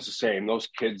no one's the same. Those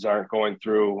kids aren't going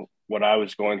through what I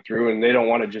was going through, and they don't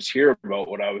want to just hear about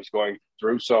what I was going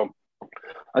through. So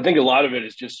I think a lot of it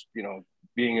is just,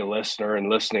 being a listener and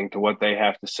listening to what they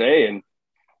have to say. And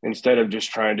instead of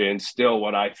just trying to instill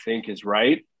what I think is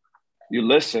right, you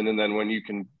listen. And then when you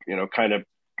can, kind of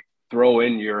throw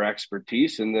in your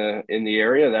expertise in the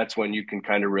area, that's when you can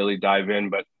kind of really dive in.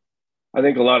 But I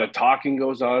think a lot of talking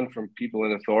goes on from people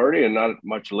in authority and not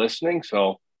much listening.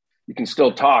 So you can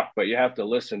still talk, but you have to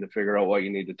listen to figure out what you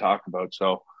need to talk about.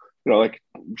 So,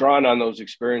 drawing on those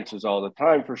experiences all the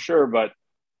time for sure, but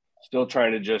still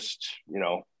trying to just,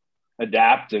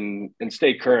 adapt and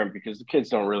stay current, because the kids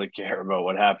don't really care about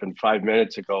what happened 5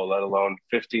 minutes ago, let alone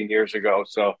 15 years ago.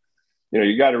 So,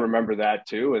 you got to remember that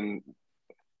too. And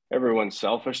everyone's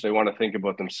selfish. They want to think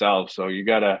about themselves. So you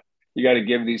got to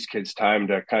give these kids time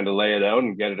to kind of lay it out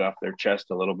and get it off their chest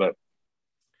a little bit.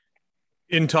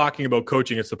 In talking about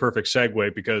coaching, it's the perfect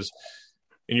segue, because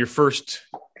in your first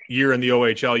year in the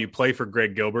OHL, you play for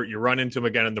Greg Gilbert, you run into him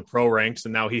again in the pro ranks,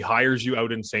 and now he hires you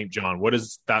out in St. John. What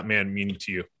does that man mean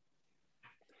to you?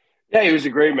 Yeah, he was a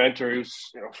great mentor. He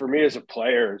was, for me as a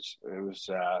player, it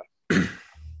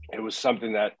was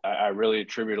something that I really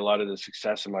attribute a lot of the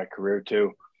success in my career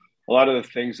to. A lot of the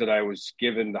things that I was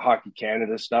given, the Hockey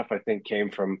Canada stuff, I think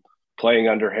came from playing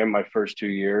under him my first 2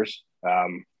 years.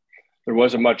 There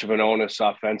wasn't much of an onus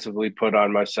offensively put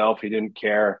on myself. He didn't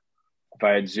care if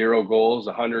I had 0 goals,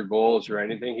 100 goals, or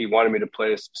anything. He wanted me to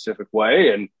play a specific way,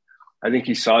 and I think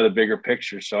he saw the bigger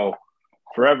picture. So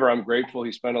forever, I'm grateful.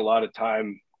 He spent a lot of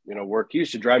time work. He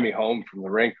used to drive me home from the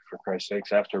rink, for Christ's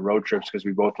sakes, after road trips because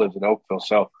we both lived in Oakville.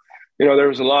 So, there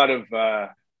was a lot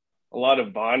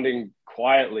of bonding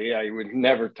quietly. I would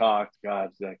never talk. God,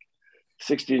 like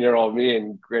 16-year-old me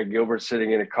and Greg Gilbert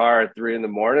sitting in a car at 3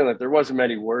 a.m. Like there wasn't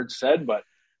many words said, but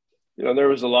there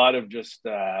was a lot of just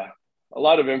a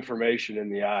lot of information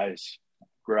in the eyes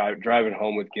driving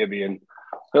home with Gibby, and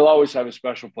he'll always have a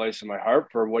special place in my heart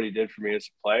for what he did for me as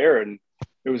a player. And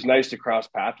it was nice to cross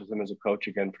paths with him as a coach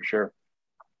again, for sure.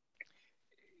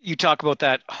 You talk about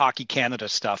that Hockey Canada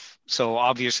stuff. So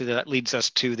obviously that leads us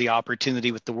to the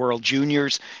opportunity with the World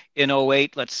Juniors in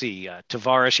 2008. Let's see,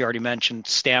 Tavares, you already mentioned,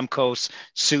 Stamkos,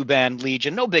 Subban,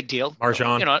 Legion, no big deal.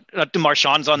 Marchand.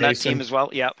 Marchand's on that team as well.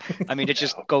 Yeah. I mean, it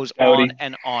just goes on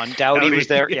and on. Doughty was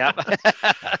there. Yeah.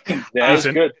 That's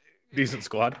good. Decent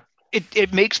squad.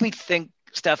 It makes me think,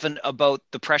 Stefan, about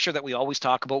the pressure that we always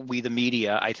talk about, we the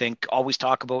media, I think, always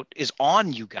talk about is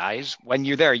on you guys when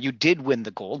you're there. You did win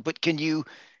the gold, but can you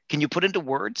put into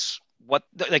words what,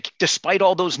 like, despite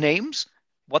all those names,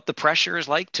 what the pressure is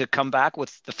like to come back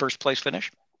with the first place finish?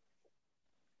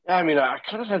 Yeah, I mean, I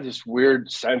kind of had this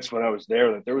weird sense when I was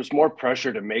there that there was more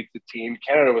pressure to make the team.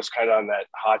 Canada was kind of on that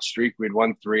hot streak. We'd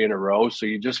won 3 in a row. So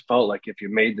you just felt like if you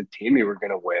made the team, you were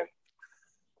going to win.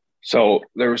 So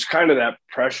there was kind of that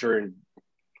pressure, and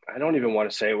I don't even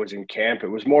want to say it was in camp. It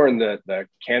was more in the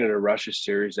Canada-Russia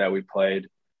series that we played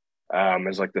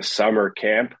as like the summer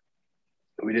camp.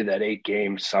 We did that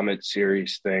 8-game summit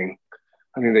series thing.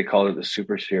 I think they called it the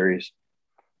Super Series.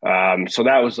 So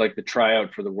that was like the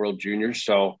tryout for the World Juniors.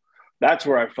 So that's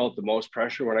where I felt the most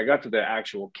pressure. When I got to the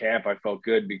actual camp, I felt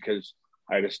good because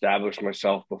I had established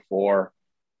myself before.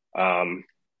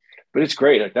 But it's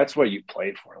great. Like, that's what you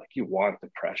play for. Like, you want the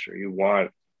pressure. You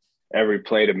want every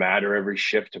play to matter, every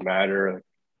shift to matter.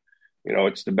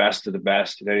 It's the best of the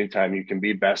best. And anytime you can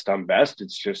be best on best,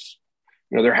 it's just,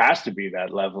 there has to be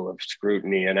that level of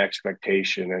scrutiny and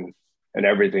expectation and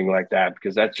everything like that,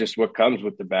 because that's just what comes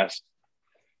with the best.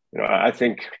 I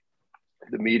think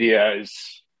the media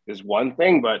is one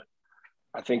thing, but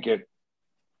I think it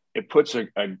puts a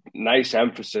nice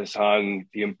emphasis on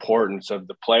the importance of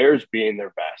the players being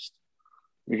their best,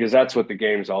 because that's what the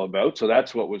game is all about. So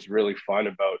that's what was really fun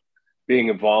about being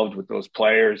involved with those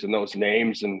players and those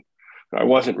names. And I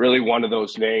wasn't really one of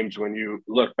those names when you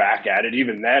look back at it.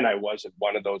 Even then, I wasn't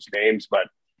one of those names, but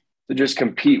to just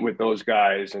compete with those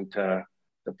guys and to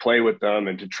play with them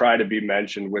and to try to be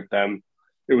mentioned with them,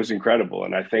 it was incredible.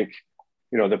 And I think,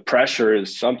 the pressure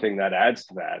is something that adds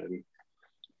to that. And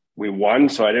we won,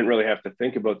 so I didn't really have to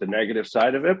think about the negative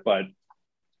side of it. But,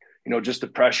 just the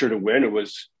pressure to win, it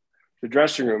was the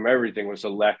dressing room, everything was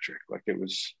electric. Like, it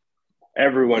was,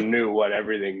 everyone knew what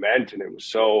everything meant. And it was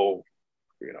so,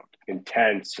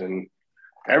 intense, and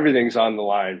everything's on the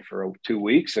line for 2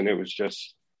 weeks. And it was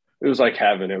like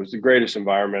heaven. It was the greatest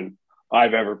environment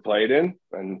I've ever played in.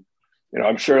 And,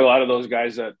 I'm sure a lot of those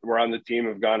guys that were on the team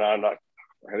have gone on,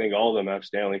 I think all of them have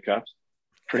Stanley Cups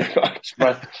pretty much,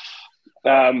 but,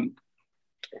 and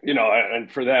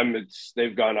for them,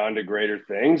 they've gone on to greater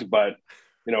things. But,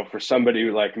 for somebody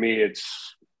like me,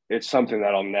 it's something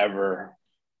that I'll never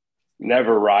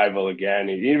rival again.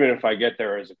 Even if I get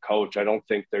there as a coach, I don't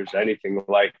think there's anything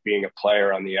like being a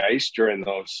player on the ice during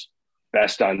those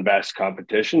best on best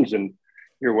competitions. And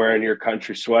you're wearing your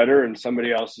country sweater and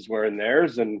somebody else is wearing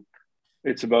theirs. And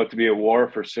it's about to be a war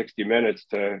for 60 minutes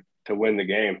to win the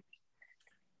game.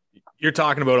 You're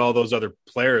talking about all those other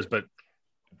players, but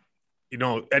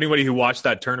anybody who watched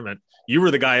that tournament, you were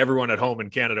the guy everyone at home in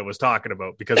Canada was talking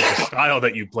about because of the style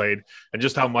that you played and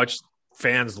just how much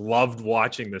fans loved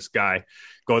watching this guy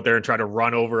go out there and try to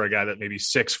run over a guy that maybe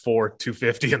 6'4",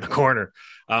 250 in the corner.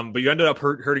 But you ended up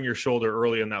hurting your shoulder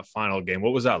early in that final game.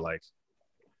 What was that like?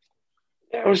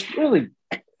 Yeah, it was really,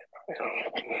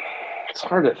 it's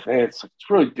hard to think. It's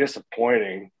really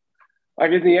disappointing.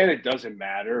 Like, in the end, it doesn't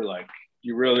matter. Like,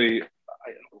 you really,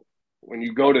 when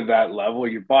you go to that level,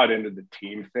 you bought into the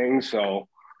team thing. So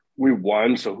we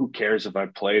won. So who cares if I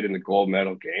played in the gold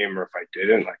medal game or if I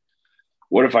didn't? Like,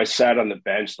 what if I sat on the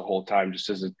bench the whole time just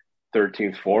as a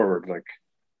 13th forward? Like,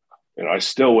 I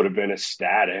still would have been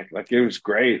ecstatic. Like, it was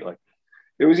great. Like,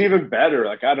 it was even better.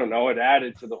 Like, I don't know. It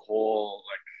added to the whole,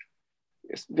 like,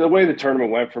 the way the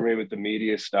tournament went for me with the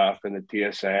media stuff and the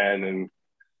TSN. And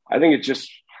I think it just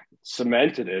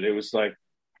cemented it. It was like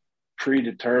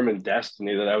predetermined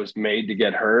destiny that I was made to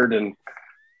get hurt and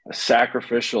a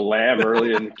sacrificial lamb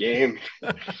early in the game.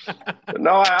 But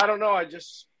no, I don't know.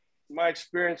 My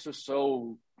experience was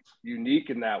so unique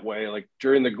in that way. Like,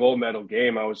 during the gold medal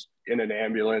game, I was in an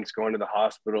ambulance going to the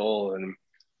hospital and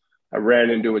I ran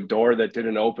into a door that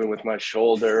didn't open with my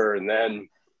shoulder. And then,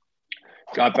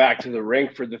 got back to the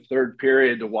rink for the third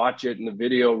period to watch it in the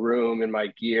video room in my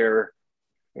gear,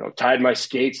 tied my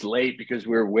skates late because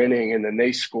we were winning, and then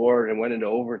they scored and went into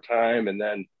overtime. And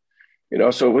then,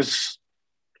 so it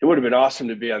would have been awesome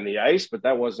to be on the ice, but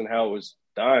that wasn't how it was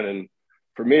done. And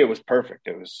for me, it was perfect.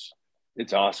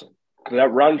 It's awesome.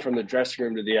 That run from the dressing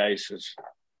room to the ice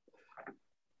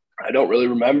I don't really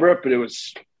remember it, but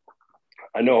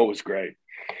I know it was great.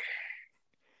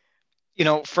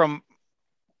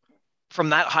 From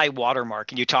that high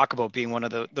watermark, and you talk about being one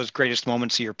of those greatest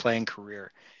moments of your playing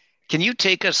career, can you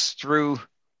take us through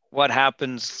what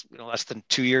happens less than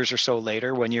 2 years or so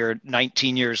later when you're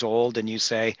 19 years old and you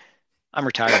say, I'm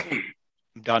retired,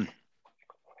 I'm done?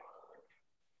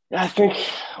 Yeah, I think,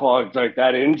 like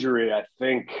that injury, I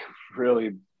think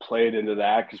really played into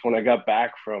that, because when I got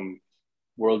back from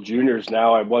World Juniors,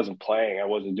 now I wasn't playing. I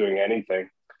wasn't doing anything.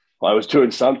 Well, I was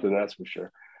doing something, that's for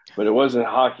sure, but it wasn't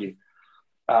hockey.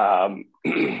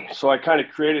 So I kind of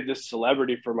created this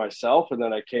celebrity for myself, and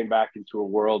then I came back into a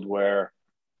world where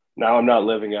now I'm not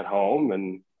living at home,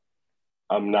 and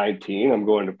I'm 19. I'm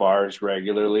going to bars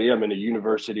regularly. I'm in a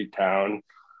university town.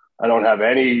 I don't have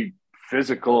any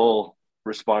physical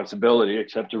responsibility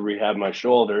except to rehab my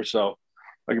shoulder, so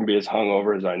I can be as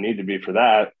hungover as I need to be for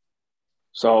that.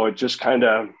 So it just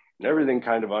everything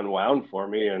kind of unwound for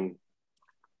me. And,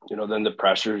 then the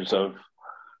pressures of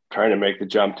trying to make the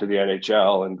jump to the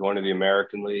NHL and going to the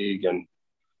American League, and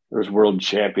there was world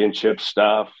championship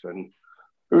stuff. And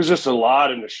it was just a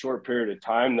lot in a short period of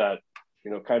time that,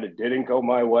 kind of didn't go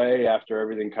my way after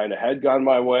everything kind of had gone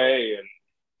my way. And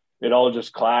it all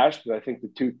just clashed. And I think the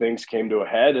two things came to a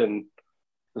head, and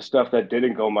the stuff that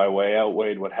didn't go my way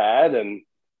outweighed what had. And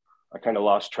I kind of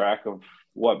lost track of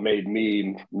what made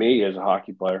me as a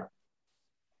hockey player.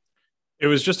 It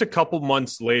was just a couple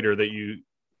months later that you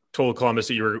told Columbus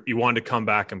that you wanted to come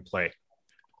back and play.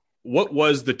 What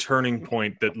was the turning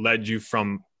point that led you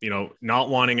from, not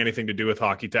wanting anything to do with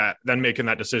hockey to then making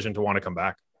that decision to want to come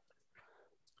back?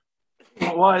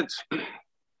 Well, I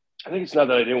think it's not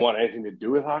that I didn't want anything to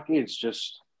do with hockey. It's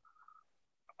just,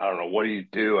 I don't know. What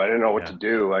do? I didn't know what to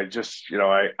do. I just,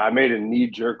 I made a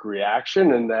knee-jerk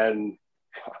reaction, and then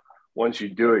once you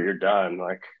do it, you're done.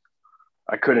 Like,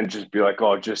 I couldn't just be like,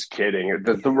 oh, just kidding.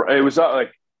 It was not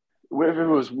like, if it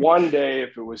was one day,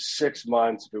 if it was 6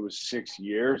 months, if it was 6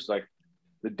 years, like,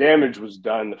 the damage was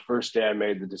done the first day I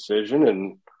made the decision.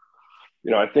 And,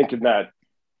 I think in that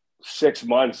 6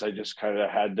 months, I just kind of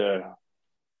had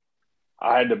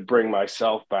to bring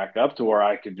myself back up to where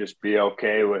I could just be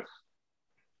okay with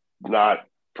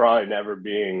probably never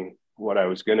being what I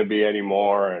was going to be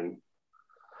anymore. And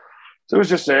so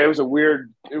it was a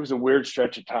weird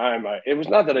stretch of time. It was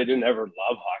not that I didn't ever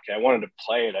love hockey. I wanted to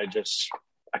play it.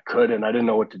 I couldn't. I didn't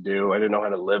know what to do. I didn't know how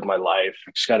to live my life.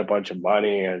 I just got a bunch of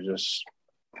money. I just,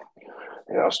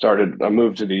 I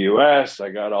moved to the US.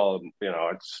 I got all, I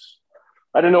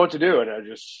didn't know what to do. And I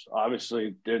just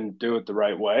obviously didn't do it the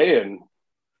right way. And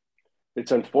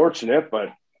it's unfortunate, but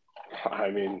I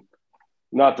mean,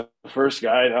 not the first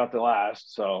guy, not the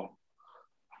last. So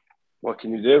what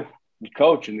can you do? You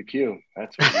coach in the queue.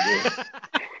 That's what you do.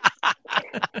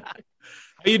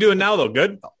 How you doing now, though?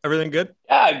 Good? Everything good?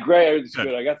 Yeah, great. Everything's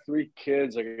good. I got 3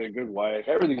 kids. I got a good wife.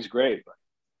 Everything's great.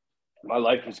 My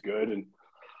life is good, and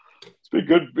it's been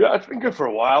good. Yeah, it's been good for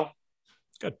a while.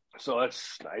 Good. So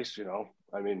that's nice,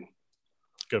 I mean,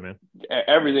 good, man.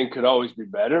 Everything could always be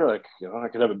better. Like, I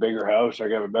could have a bigger house. I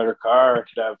could have a better car. I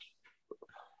could have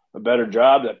a better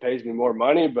job that pays me more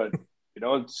money. But,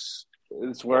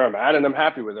 it's where I'm at, and I'm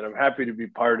happy with it. I'm happy to be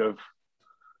part of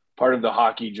the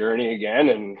hockey journey again.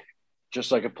 And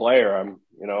just like a player, I'm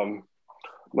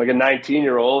like a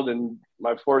 19-year-old in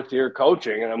my 4th year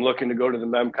coaching, and I'm looking to go to the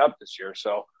Mem Cup this year.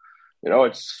 So,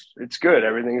 it's good.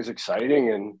 Everything is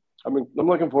exciting, and I'm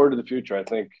looking forward to the future. I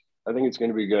think it's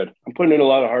going to be good. I'm putting in a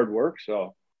lot of hard work,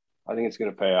 so I think it's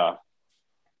going to pay off.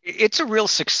 It's a real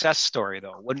success story,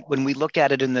 though, when we look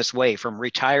at it in this way, from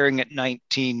retiring at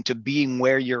 19 to being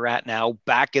where you're at now,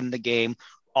 back in the game,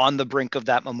 on the brink of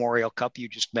that Memorial Cup you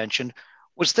just mentioned.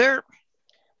 Was there,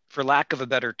 for lack of a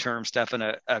better term, Stefan,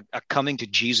 a coming to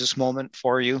Jesus moment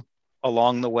for you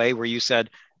along the way where you said,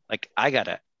 like, I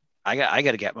gotta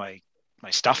get my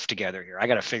stuff together here. I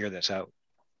gotta figure this out?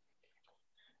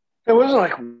 It wasn't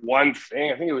like one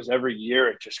thing. I think it was every year.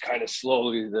 It just kind of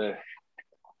slowly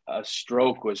a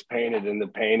stroke was painted in the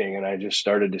painting, and I just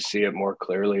started to see it more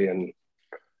clearly. And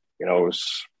it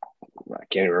was, I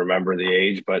can't even remember the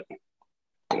age, but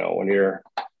when you're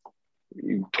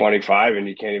 25 and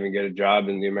you can't even get a job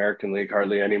in the American League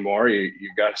hardly anymore, you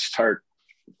got to start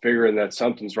figuring that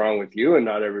something's wrong with you and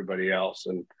not everybody else.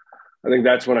 And I think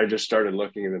that's when I just started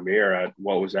looking in the mirror at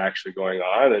what was actually going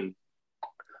on. And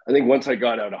I think once I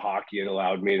got out of hockey, it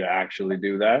allowed me to actually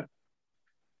do that,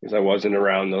 because I wasn't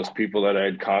around those people that I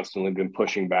had constantly been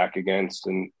pushing back against.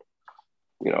 And,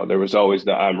 you know, there was always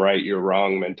the I'm right, you're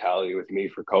wrong mentality with me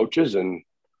for coaches. And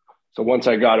so once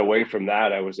I got away from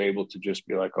that, I was able to just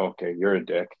be like, okay, you're a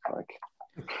dick.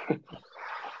 Like,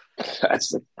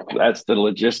 that's the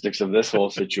logistics of this whole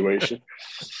situation.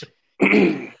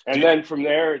 And then from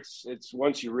there, it's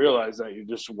once you realize that you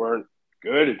just weren't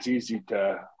good, it's easy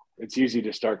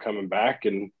to start coming back,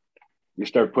 and you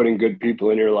start putting good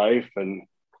people in your life and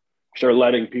start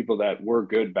letting people that were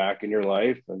good back in your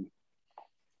life, and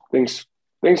things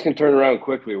can turn around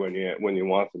quickly when you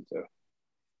want them to.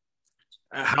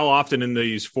 How often in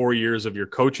these 4 years of your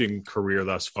coaching career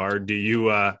thus far do you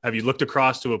have you looked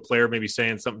across to a player maybe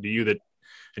saying something to you that,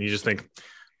 and you just think,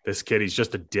 this kid, he's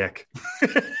just a dick?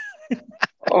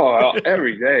 Oh,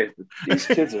 every day. These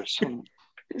kids are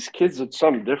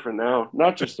something different now.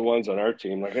 Not just the ones on our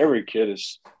team. Like, every kid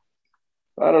is,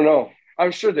 I don't know.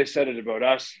 I'm sure they said it about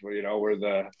us. You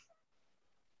know,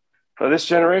 this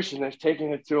generation, they've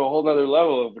taken it to a whole nother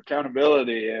level of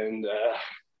accountability and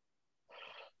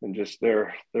just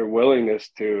their willingness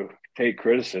to take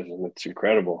criticism. It's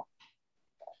incredible.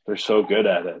 They're so good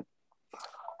at it.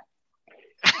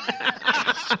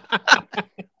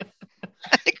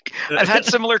 I've had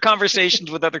similar conversations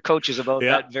with other coaches about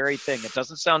that very thing. It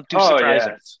doesn't sound too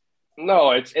surprising. Yeah.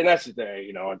 No, and that's the thing.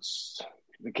 You know, it's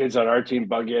the kids on our team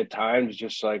bug you at times,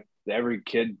 just like every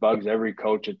kid bugs every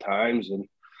coach at times. And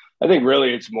I think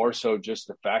really it's more so just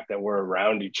the fact that we're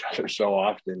around each other so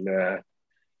often.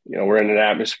 You know, we're in an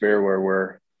atmosphere where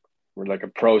we're like a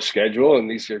pro schedule, and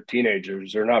these are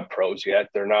teenagers. They're not pros yet.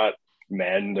 They're not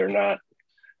men. They're not,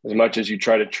 as much as you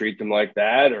try to treat them like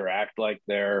that or act like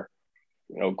they're,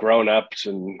 you know, grown-ups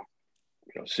and, you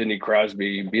know, Sidney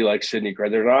Crosby, be like Sidney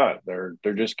Crosby. They're not.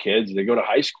 They're just kids. They go to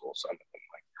high school. Some of them.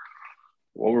 Like,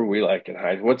 what were we like in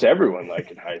high school? What's everyone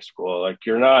like in high school? Like,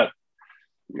 you're not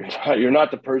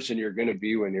the person you're going to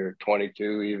be when you're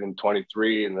 22, even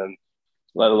 23, and then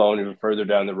let alone even further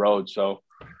down the road. So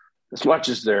as much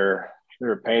as they're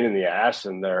a pain in the ass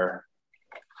and they're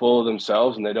full of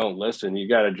themselves and they don't listen, you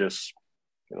got to just,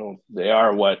 you know, they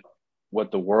are what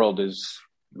the world is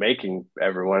making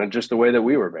everyone, and just the way that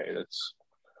we were made.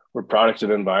 We're products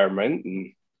of environment,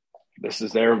 and this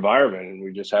is their environment, and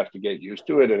we just have to get used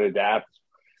to it and adapt.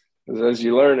 Because as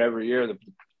you learn every year, the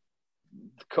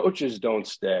coaches don't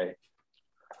stay,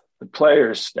 the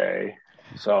players stay.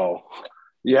 So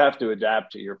you have to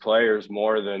adapt to your players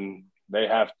more than they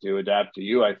have to adapt to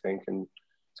you, I think. And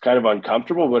it's kind of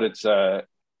uncomfortable, but it's the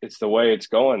way it's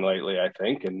going lately, I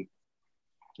think. And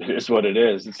it is what it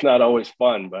is. It's not always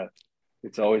fun, but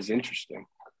it's always interesting.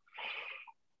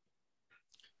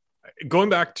 Going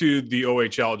back to the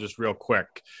OHL just real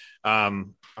quick,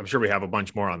 I'm sure we have a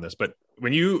bunch more on this, but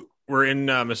when you were in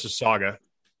Mississauga,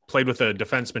 played with a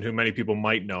defenseman who many people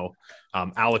might know,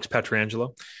 Alex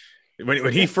Pietrangelo.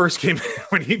 When he first came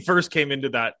into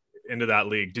that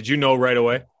league, did you know right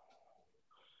away?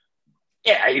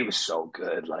 Yeah, he was so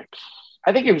good. Like,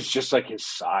 I think it was just like his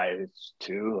size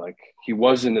too. Like, he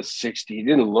wasn't he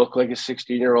didn't look like a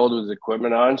 16-year-old with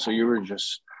equipment on. So you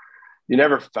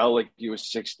never felt like he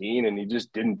was 16, and he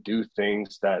just didn't do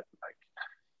things that, like,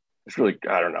 it's really,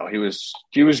 I don't know. He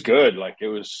was good. Like, it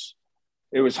was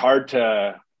hard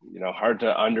to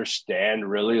understand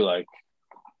really, like,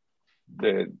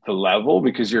 the level,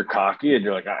 because you're cocky and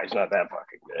you're like, he's not that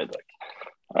fucking good. Like,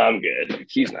 I'm good. Like,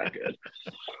 he's not good.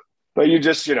 But you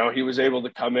just, you know, he was able to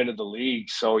come into the league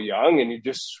so young, and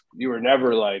you were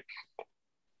never like,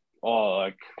 oh,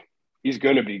 like, he's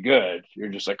going to be good. You're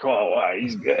just like, oh, wow,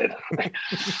 he's good.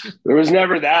 There was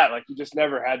never that. Like, you just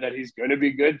never had that he's going to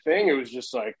be good thing. It was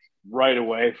just like right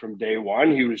away from day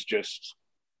one, he was just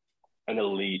an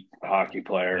elite hockey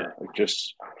player. Like,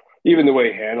 just even the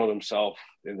way he handled himself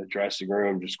in the dressing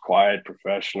room, just quiet,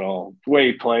 professional. The way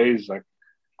he plays, like,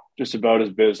 just about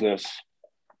his business,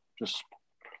 just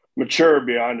mature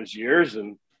beyond his years,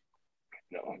 and,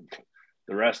 you know,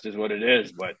 the rest is what it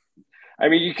is. But I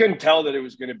mean, you couldn't tell that it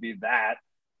was going to be that,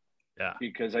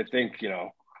 because I think, you know,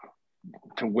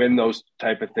 to win those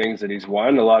type of things that he's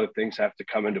won, a lot of things have to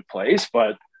come into place.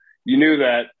 But you knew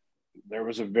that there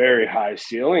was a very high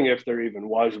ceiling, if there even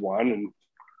was one, and,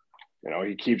 you know,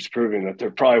 he keeps proving that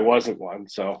there probably wasn't one.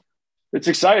 So it's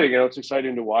exciting. You know, it's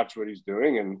exciting to watch what he's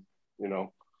doing, and, you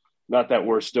know, not that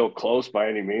we're still close by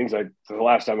any means. The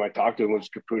last time I talked to him was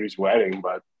Caputi's wedding,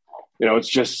 but, you know, it's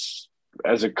just,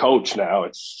 as a coach now,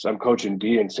 I'm coaching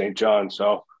D in St. John.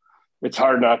 So it's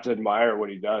hard not to admire what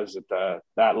he does at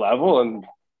that level. And,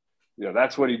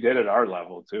 that's what he did at our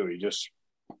level too.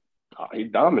 He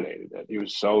dominated it. He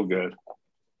was so good.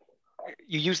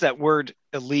 You use that word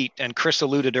elite, and Chris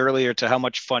alluded earlier to how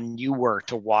much fun you were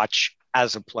to watch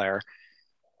as a player.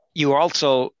 You were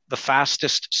also the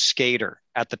fastest skater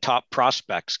at the top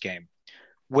prospects game.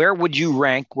 Where would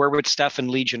Stefan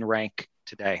Legein rank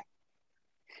today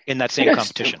in that same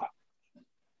competition?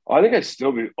 I think I'd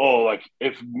still be, like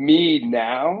if me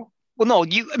now. Well, no,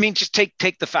 just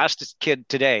take the fastest kid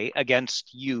today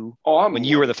against you when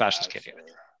you were the fastest kid.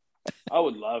 I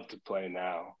would love to play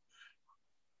now.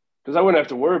 Because I wouldn't have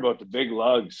to worry about the big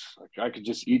lugs. Like I could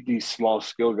just eat these small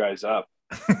skill guys up.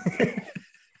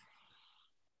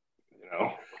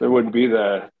 There wouldn't be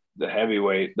the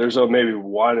heavyweight. There's maybe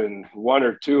one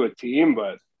or two a team,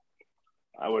 but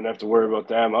I wouldn't have to worry about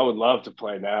them. I would love to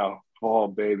play now. Oh,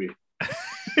 baby.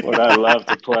 Would I love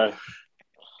to play?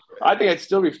 I think I'd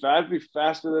still be fast, be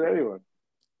faster than anyone.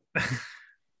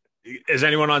 Is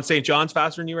anyone on St. John's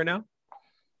faster than you right now?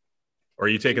 Or are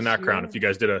you taking that crown if you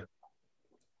guys did a...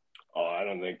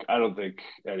 I don't think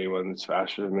anyone's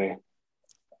faster than me.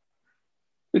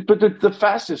 But the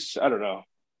fastest, I don't know.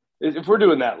 If we're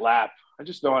doing that lap, I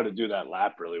just know how to do that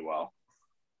lap really well.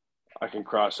 I can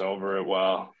cross over it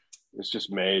well. It's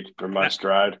just made for my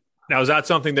stride. Now, is that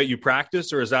something that you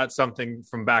practice, or is that something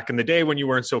from back in the day when you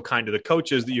weren't so kind to the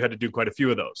coaches that you had to do quite a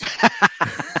few of those?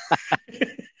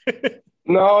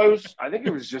 No, I think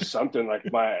it was just something like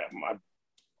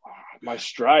my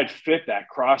stride fit that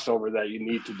crossover that you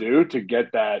need to do to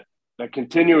get that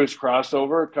continuous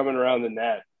crossover coming around the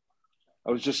net. I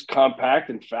was just compact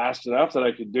and fast enough that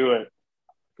I could do it,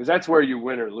 because that's where you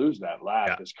win or lose that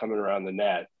lap is coming around the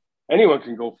net. Anyone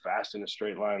can go fast in a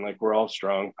straight line. Like we're all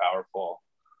strong, powerful,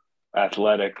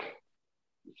 athletic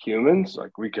humans.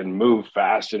 Like we can move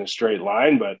fast in a straight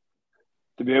line, but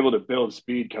to be able to build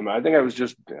speed I think I was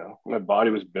just, my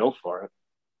body was built for it.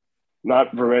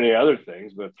 Not for any other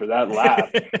things, but for that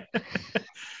lap.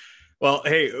 Well,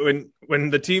 hey, when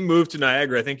the team moved to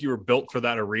Niagara, I think you were built for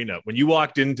that arena. When you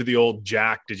walked into the old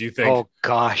Jack, did you think, oh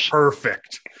gosh,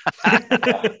 perfect?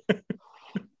 That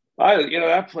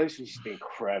place was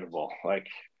incredible. Like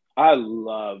I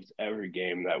loved every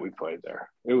game that we played there.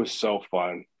 It was so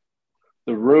fun.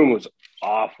 The room was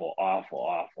awful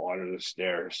under the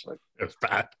stairs. Like it was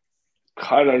bad.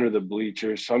 Cut under the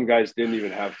bleachers. Some guys didn't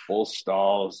even have full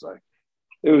stalls. Like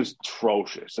it was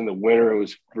atrocious. In the winter, it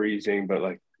was freezing, but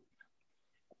like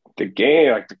the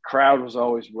game, like the crowd was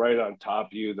always right on top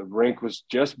of you. The rink was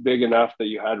just big enough that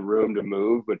you had room to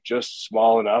move, but just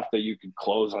small enough that you could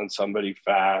close on somebody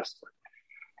fast.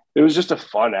 It was just a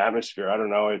fun atmosphere. I don't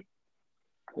know.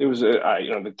 It was,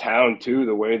 the town too,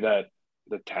 the way that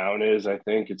the town is, I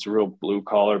think it's a real blue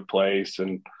collar place,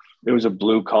 and it was a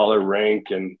blue collar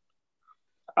rink, and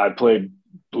I played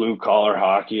blue collar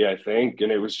hockey, I think.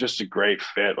 And it was just a great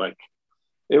fit. Like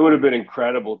it would have been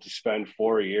incredible to spend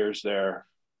 4 years there.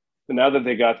 And now that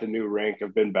they got the new rink,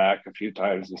 I've been back a few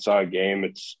times and saw a game.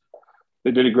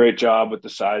 They did a great job with the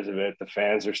size of it. The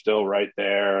fans are still right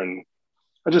there. And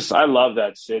I love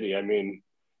that city. I mean,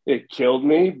 it killed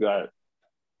me, but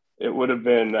it would have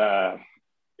been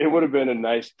a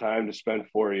nice time to spend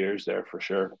 4 years there for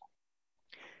sure.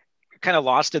 Kind of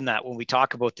lost in that when we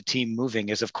talk about the team moving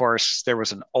is, of course, there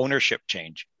was an ownership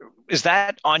change. Is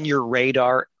that on your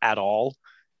radar at all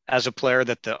as a player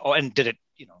and did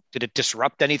it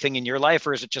disrupt anything in your life,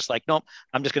 or is it just like, nope,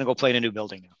 I'm just going to go play in a new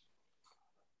building now?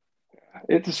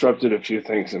 It disrupted a few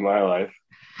things in my life.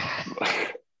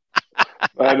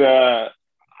 But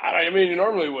I mean, you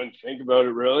normally wouldn't think about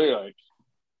it really. Like,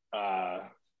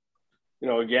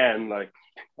 again, like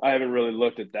I haven't really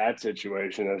looked at that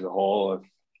situation as a whole, if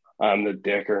I'm the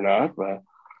dick or not, but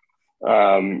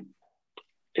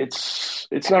it's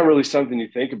not really something you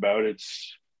think about.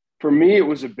 For me, it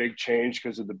was a big change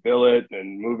because of the billet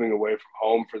and moving away from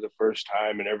home for the first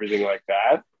time and everything like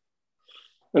that.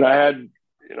 And I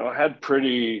had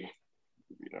pretty,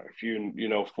 if you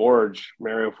know Forge,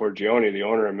 Mario Forgione, the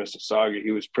owner of Mississauga,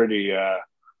 he was pretty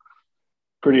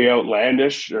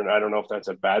outlandish. And I don't know if that's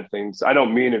a bad thing. I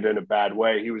don't mean it in a bad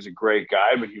way. He was a great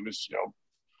guy, but he was,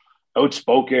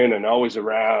 outspoken and always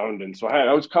around. And so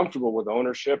I was comfortable with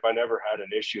ownership. I never had an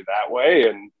issue that way.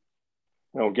 And,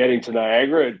 getting to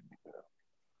Niagara,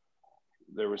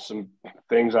 there was some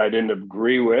things I didn't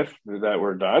agree with that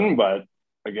were done, but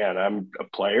again, I'm a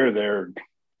player. They're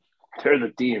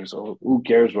the team, so who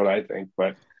cares what I think?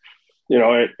 But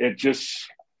it just,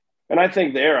 and I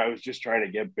think I was just trying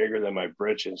to get bigger than my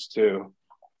britches too.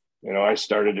 I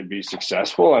started to be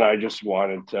successful, and I just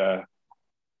wanted to,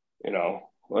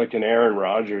 like an Aaron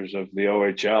Rodgers of the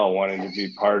OHL, wanting to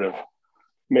be part of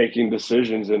making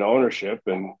decisions in ownership.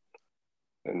 And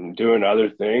doing other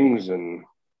things. And,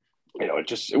 you know,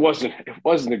 it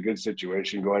wasn't a good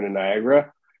situation going to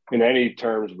Niagara in any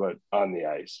terms, but on the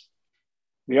ice.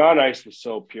 The on ice was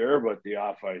so pure, but the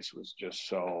off ice was just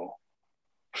so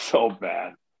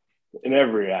bad in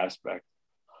every aspect.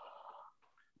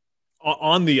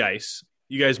 On the ice,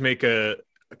 you guys make a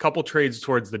couple trades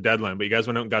towards the deadline, but you guys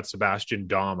went out and got Sebastian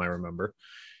Dom, I remember.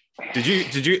 Did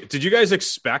you guys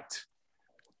expect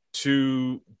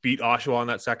to beat Oshawa in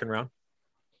that second round?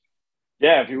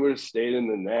 Yeah, if he would have stayed in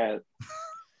the net.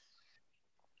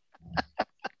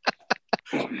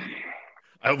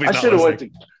 I hope he's not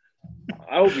listening.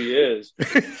 I hope he is.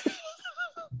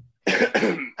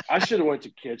 I should have went to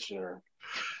Kitchener.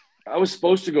 I was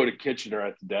supposed to go to Kitchener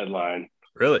at the deadline.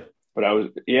 Really? But I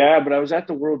was at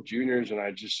the World Juniors, and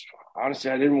I just honestly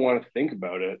I didn't want to think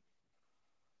about it.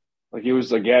 Like, it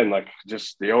was, again, like,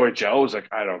 just the OHL was like,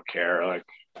 I don't care. Like,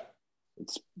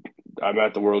 I'm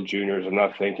at the World Juniors. I'm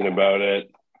not thinking about it.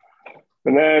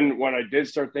 And then when I did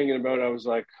start thinking about it, I was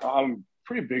like, oh, I'm a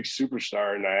pretty big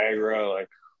superstar in Niagara. Like,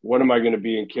 what am I going to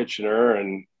be in Kitchener?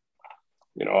 And,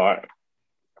 you know, I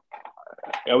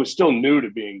was still new to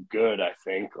being good, I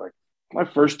think. Like, my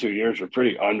first 2 years were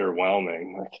pretty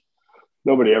underwhelming. Like,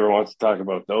 nobody ever wants to talk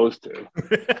about those two.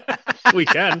 We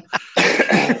can.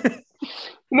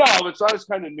 No, but so I was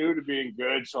kind of new to being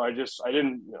good, so I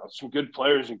didn't, you know, some good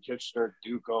players in Kitchener,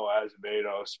 Duco,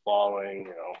 Azevedo, Spalling, you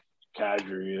know,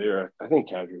 Kadri. I think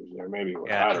Kadri was there, maybe.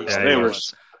 Yeah, I don't know.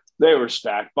 They were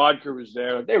stacked. Bodker was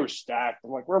there. They were stacked.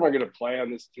 I'm like, where am I going to play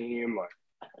on this team? Like,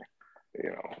 you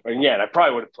know, again, I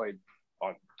probably would have played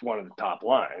on one of the top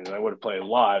lines. I would have played a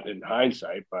lot in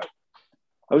hindsight, but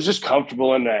I was just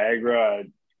comfortable in Niagara. I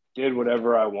did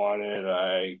whatever I wanted.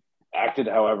 I acted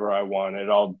however I wanted,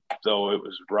 although it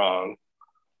was wrong.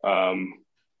 I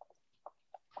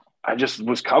just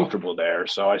was comfortable there,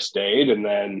 so I stayed. And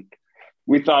then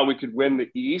we thought we could win the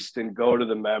East and go to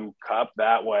the Mem Cup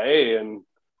that way. And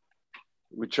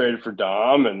we traded for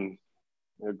Dom, and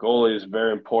the goalie is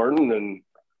very important. And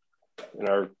in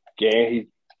our game, he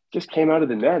just came out of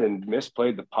the net and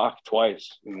misplayed the puck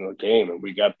twice in the game, and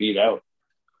we got beat out.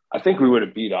 I think we would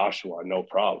have beat Oshawa, no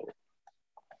problem.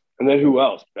 And then who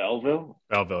else? Belleville,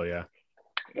 yeah.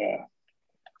 Yeah.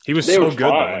 He was so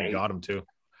good when you got him, too.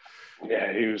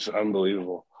 Yeah, he was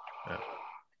unbelievable.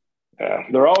 Yeah.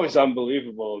 They're always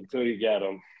unbelievable until you get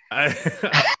them. I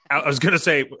was going to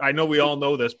say, I know we all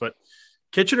know this, but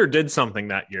Kitchener did something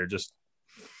that year, just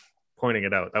pointing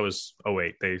it out. That was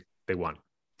 2008. They won.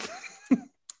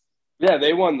 Yeah,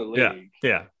 they won the league.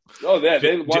 Yeah. Oh, yeah,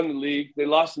 they won the league. They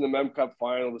lost in the Mem Cup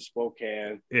final to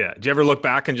Spokane. Yeah. Do you ever look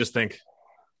back and just think,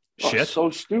 shit?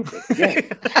 So stupid. Yeah.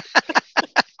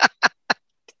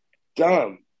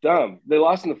 Dumb. They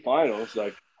lost in the finals.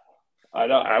 Like,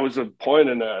 I was at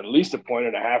least a point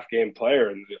and a half game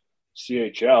player in the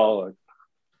CHL. Like,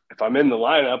 if I'm in the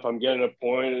lineup, I'm getting a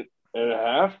point and a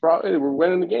half. Probably we're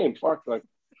winning the game. Fuck. Like,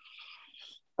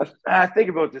 I think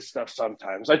about this stuff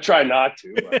sometimes. I try not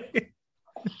to. But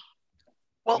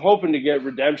well, I'm hoping to get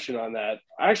redemption on that.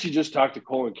 I actually just talked to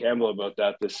Colin Campbell about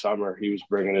that this summer. He was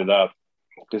bringing it up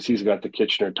because he's got the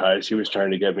Kitchener ties. He was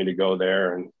trying to get me to go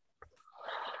there. And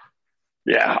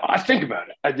yeah, I think about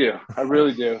it. I do. I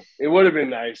really do. It would have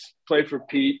been nice. Play for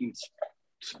Pete and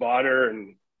Spotter,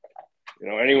 and, you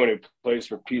know, anyone who plays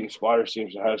for Pete and Spotter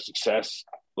seems to have success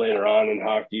later on in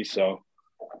hockey. So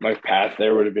my path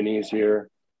there would have been easier.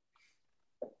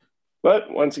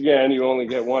 But once again, you only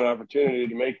get one opportunity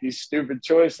to make these stupid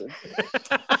choices.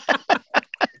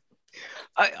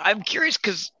 I'm curious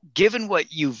because given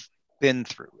what you've been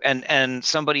through and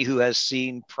somebody who has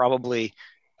seen probably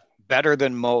better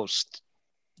than most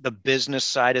the business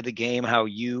side of the game, how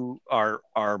you are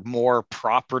more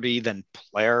property than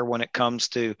player when it comes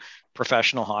to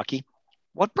professional hockey,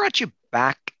 what brought you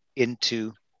back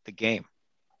into the game?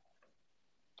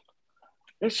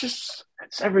 It's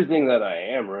everything that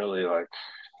I am, really. Like,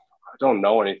 I don't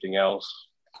know anything else.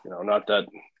 You know, not that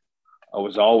I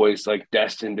was always like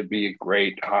destined to be a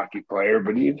great hockey player,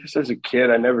 but even just as a kid,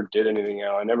 I never did anything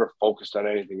else. I never focused on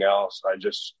anything else.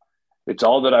 It's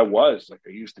all that I was. Like,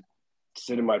 I used to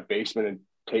sit in my basement and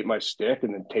tape my stick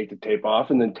and then take the tape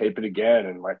off and then tape it again.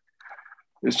 And like,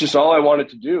 it's just all I wanted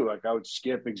to do. Like, I would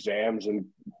skip exams in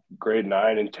grade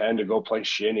 9 and 10 to go play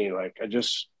shinny. Like,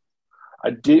 I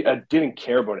didn't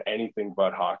care about anything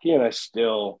but hockey, and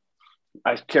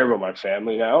I care about my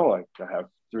family now. Like, I have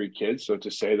 3 kids, so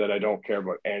to say that I don't care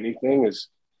about anything is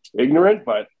ignorant,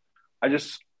 but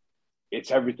it's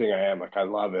everything I am. Like, I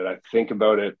love it. I think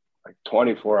about it like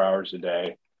 24 hours a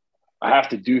day. I have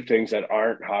to do things that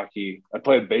aren't hockey. I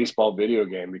play a baseball video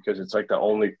game because it's like the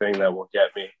only thing that will get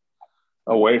me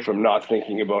away from not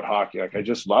thinking about hockey. Like, I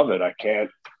just love it. I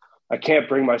can't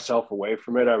bring myself away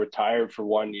from it. I retired for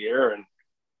 1 year, and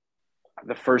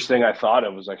the first thing I thought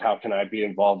of was like, how can I be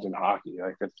involved in hockey?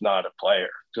 Like, it's not a player,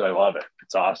 because I love it.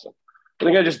 It's awesome. I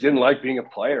think I just didn't like being a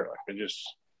player. Like,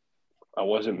 I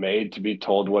wasn't made to be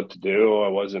told what to do. I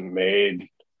wasn't made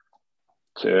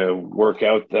to work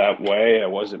out that way. I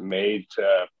wasn't made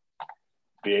to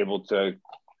be able to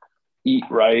eat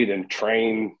right and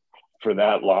train for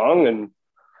that long. And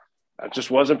that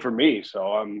just wasn't for me.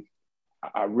 So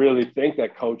I really think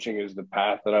that coaching is the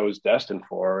path that I was destined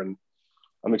for. And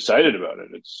I'm excited about it.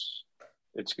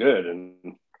 It's good. And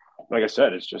like I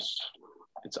said,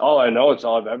 it's all I know. It's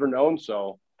all I've ever known.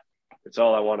 So it's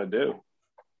all I want to do.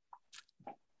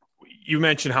 You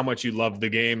mentioned how much you love the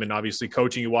game, and obviously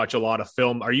coaching, you watch a lot of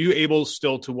film. Are you able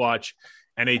still to watch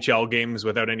NHL games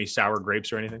without any sour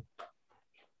grapes or anything?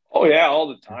 Oh yeah, all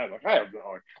the time.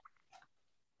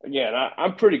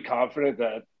 I'm pretty confident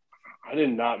that I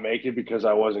did not make it because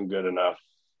I wasn't good enough.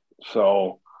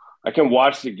 So I can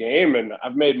watch the game, and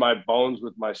I've made my bones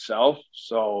with myself.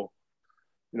 So,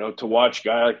 to watch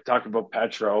guys, like, talk about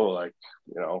Petro, like,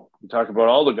 we talk about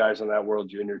all the guys on that World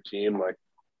Junior team, like,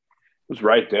 was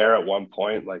right there at one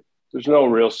point. Like, there's no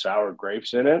real sour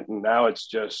grapes in it. And now it's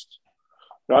just,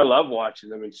 I love watching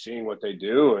them and seeing what they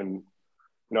do. And,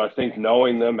 I think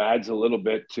knowing them adds a little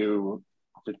bit to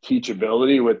the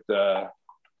teachability with the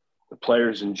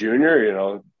players in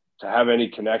junior, to have any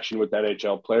connection with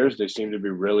NHL players. They seem to be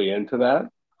really into that.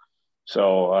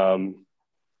 So,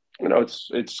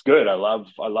 it's good. I love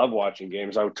watching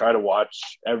games. I would try to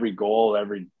watch every goal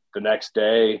the next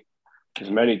day, as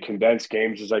many condensed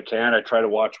games as I can. I try to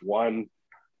watch one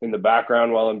in the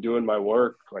background while I'm doing my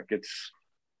work. Like, it's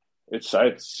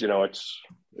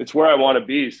where I want to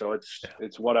be. So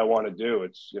it's what I want to do.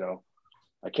 It's,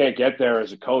 I can't get there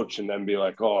as a coach and then be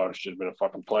like, oh, I should have been a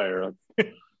fucking player.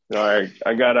 I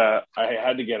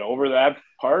had to get over that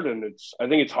part. And I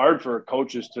think it's hard for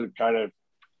coaches to kind of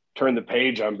turn the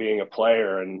page on being a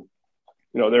player. And,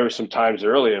 there were some times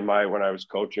when I was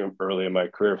coaching early in my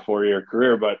career, 4-year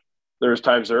career, but there was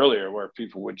times earlier where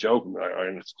people would joke, like,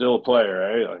 I'm still a player,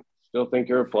 eh? Like, still think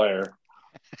you're a player.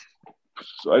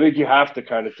 So I think you have to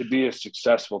to be a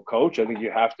successful coach, I think you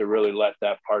have to really let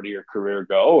that part of your career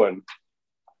go. And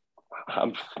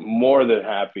I'm more than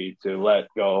happy to let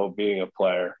go of being a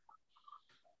player.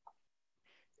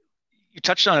 You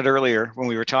touched on it earlier when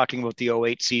we were talking about the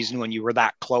 2008 season, when you were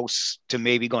that close to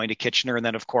maybe going to Kitchener, and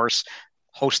then, of course,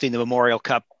 hosting the Memorial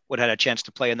Cup, would have had a chance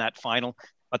to play in that final.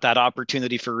 But that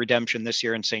opportunity for redemption this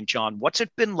year in St. John, what's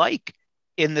it been like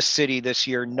in the city this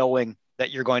year, knowing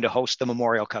that you're going to host the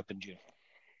Memorial Cup in June?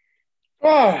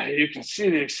 Oh, you can see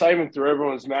the excitement through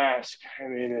everyone's mask. I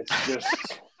mean, it's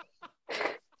just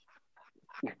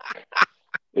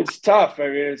it's tough. I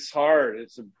mean, it's hard.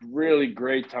 It's a really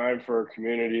great time for our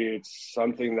community. It's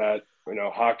something that,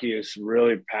 hockey is a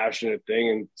really passionate thing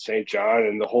in St. John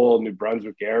and the whole New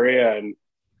Brunswick area. And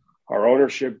our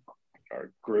ownership,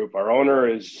 our owner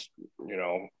is,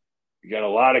 he got a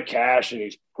lot of cash and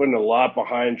he's putting a lot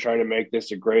behind trying to make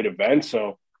this a great event.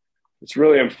 So it's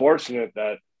really unfortunate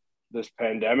that this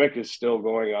pandemic is still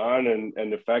going on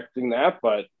and affecting that.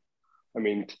 But I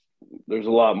mean, there's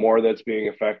a lot more that's being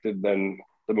affected than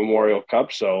the Memorial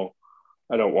Cup. So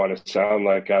I don't want to sound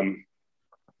like I'm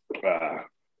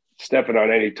stepping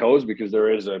on any toes, because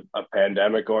there is a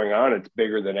pandemic going on. It's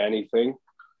bigger than anything,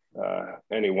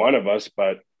 any one of us,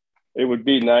 but it would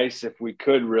be nice if we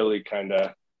could really kind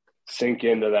of sink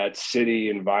into that city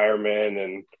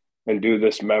environment and do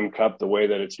this Mem Cup the way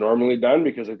that it's normally done,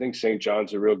 because I think St.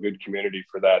 John's a real good community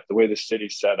for that. The way the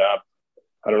city's set up,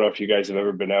 I don't know if you guys have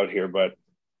ever been out here, but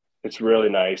it's really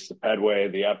nice. The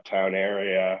Pedway, the Uptown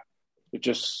area, it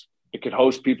could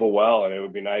host people well, and it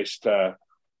would be nice to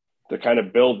kind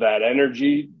of build that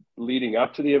energy leading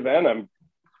up to the event.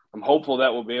 I'm hopeful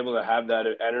that we'll be able to have that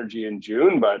energy in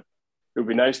June, but it would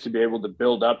be nice to be able to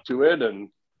build up to it and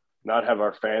not have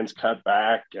our fans cut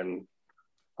back and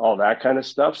all that kind of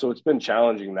stuff. So it's been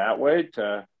challenging that way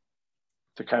to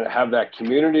kind of have that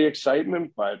community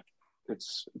excitement, but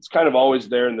it's kind of always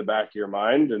there in the back of your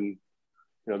mind. And,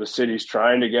 the city's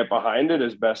trying to get behind it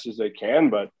as best as they can,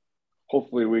 but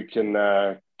hopefully we can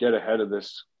get ahead of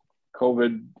this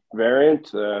COVID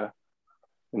variant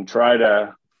and try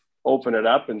to open it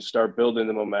up and start building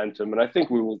the momentum. And I think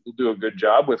we'll do a good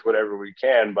job with whatever we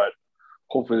can, but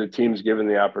hopefully the team's given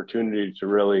the opportunity to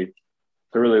really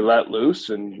let loose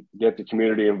and get the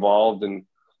community involved and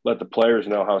let the players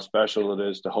know how special it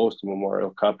is to host a Memorial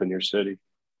Cup in your city.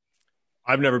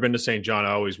 I've never been to St. John.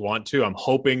 I always want to. I'm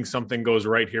hoping something goes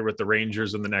right here with the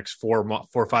Rangers in the next 4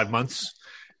 or 5 months.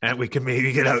 and we can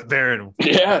maybe get out there and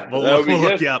we'll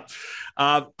look you up.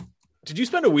 Did you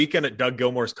spend a weekend at Doug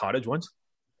Gilmour's cottage once?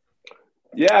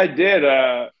 Yeah, I did.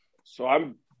 So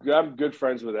I'm good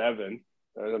friends with Evan.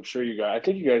 And I'm sure I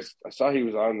saw he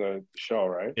was on the show,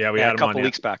 right? Yeah, we had him a couple on,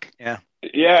 weeks back. Yeah.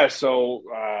 Yeah. So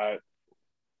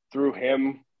through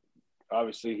him,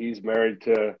 obviously he's married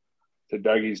to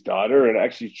Dougie's daughter. And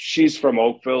actually she's from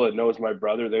Oakville and knows my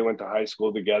brother. They went to high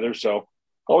school together. So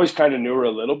always kind of knew her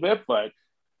a little bit, but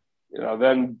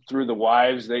then through the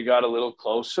wives, they got a little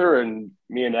closer, and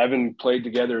me and Evan played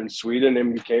together in Sweden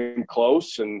and became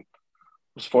close, and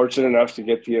was fortunate enough to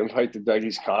get the invite to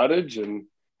Dougie's cottage, and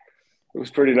it was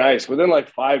pretty nice. Within like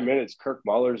 5 minutes, Kirk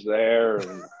Muller's there,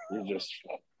 and you're just,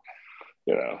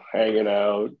 hanging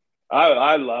out.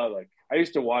 I love, I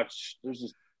used to watch, there's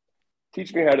this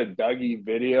Teach Me How to Dougie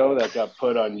video that got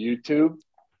put on YouTube.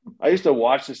 I used to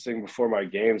watch this thing before my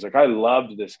games. I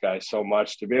loved this guy so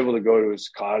much. To be able to go to his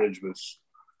cottage and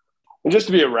just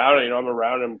to be around him. I'm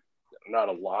around him not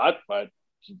a lot, but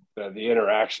the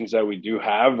interactions that we do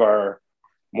have are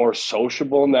more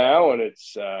sociable now, and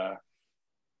it's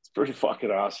pretty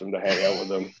fucking awesome to hang out with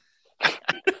him.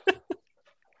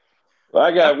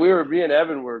 Me and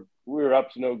Evan we were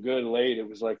up to no good late. It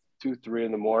was like 2-3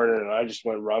 in the morning, and I just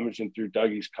went rummaging through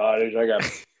Dougie's cottage. I got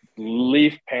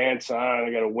Leaf pants on.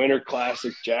 I got a Winter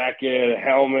Classic jacket, a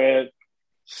helmet,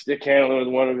 stick handler with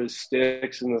one of his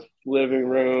sticks in the living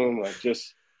room,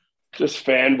 just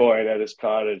fanboying at his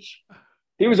cottage.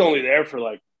 He was only there for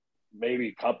maybe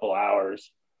a couple hours.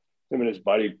 Him and his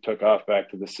buddy took off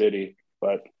back to the city,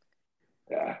 but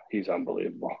yeah, he's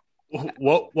unbelievable.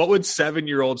 What would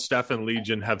 7-year-old Stefan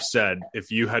Legein have said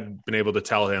if you had been able to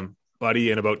tell him,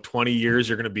 buddy, in about 20 years,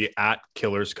 you're going to be at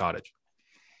Killer's cottage?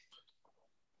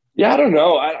 Yeah, I don't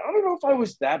know. I don't know if I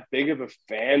was that big of a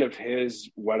fan of his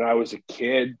when I was a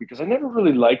kid, because I never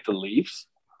really liked the Leafs.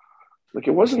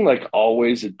 It wasn't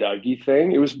always a Dougie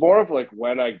thing. It was more of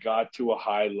when I got to a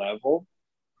high level,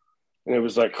 and it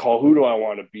was who do I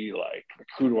want to be like?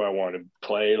 Who do I want to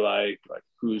play like?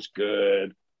 Who's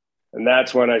good? And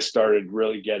that's when I started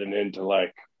really getting into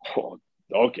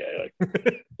okay.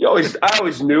 I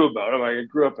always knew about him. I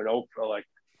grew up in Oakville.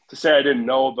 To say I didn't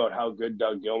know about how good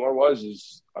Doug Gilmour was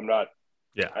is I'm not.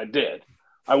 Yeah, I did.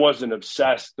 I wasn't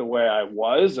obsessed the way I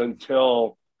was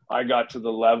until I got to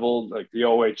the level the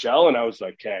OHL, and I was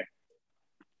like, okay,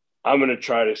 I'm going to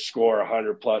try to score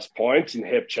 100+ points and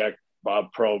hip check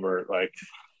Bob Probert.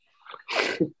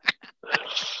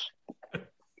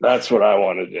 That's what I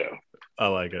want to do. I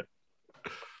like it.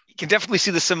 You can definitely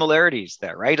see the similarities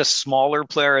there, right? A smaller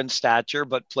player in stature,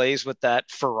 but plays with that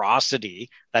ferocity,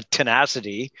 that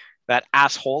tenacity, that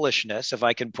assholishness, if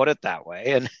I can put it that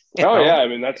way. And yeah, I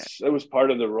mean it was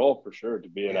part of the role for sure, to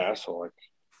be an asshole.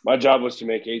 My job was to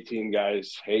make 18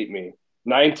 guys hate me,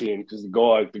 19 because the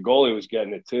goalie was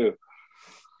getting it too.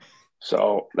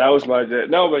 So that was my day.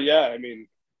 No, but yeah, I mean,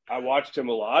 I watched him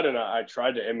a lot, and I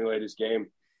tried to emulate his game.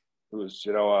 It was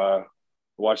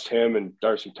watched him and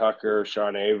Darcy Tucker,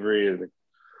 Sean Avery, and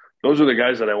those were the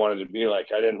guys that I wanted to be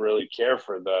like. I didn't really care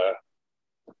for the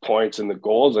points and the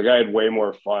goals. I had way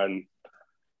more fun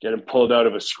getting pulled out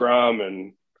of a scrum,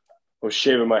 and was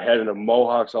shaving my head into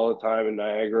mohawks all the time in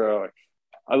Niagara.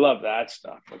 I love that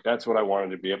stuff. That's what I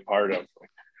wanted to be a part of.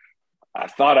 I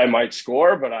thought I might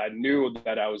score, but I knew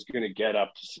that I was going to get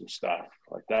up to some stuff.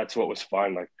 That's what was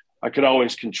fun. I could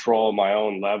always control my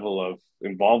own level of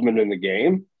involvement in the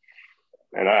game,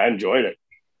 and I enjoyed it.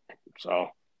 So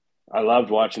I loved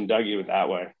watching Dougie with that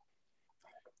way.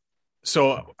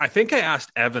 So I think I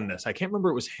asked Evan this. I can't remember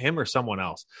if it was him or someone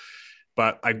else,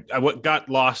 but I got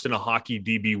lost in a hockey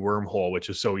DB wormhole, which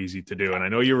is so easy to do. And I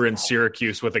know you were in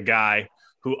Syracuse with a guy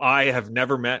who I have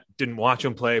never met, didn't watch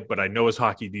him play, but I know his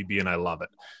hockey DB and I love it.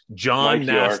 John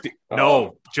Nasty.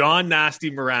 No, John Nasty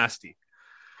Morasti.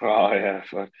 Oh yeah.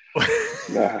 Fuck.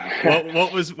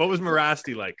 What was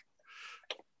Morasti like?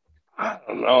 I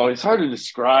don't know. It's hard to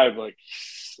describe.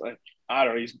 I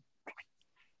don't know. He's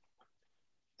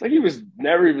he was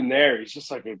never even there. He's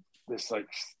just this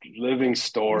living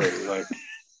story.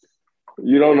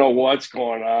 You don't know what's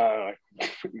going on.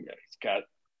 He's got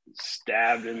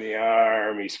stabbed in the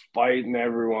arm. He's fighting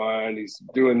everyone. He's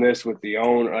doing this with the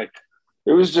owner.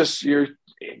 It was just you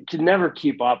could never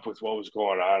keep up with what was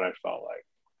going on. I felt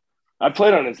I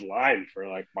played on his line for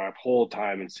my whole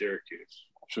time in Syracuse,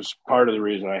 which was part of the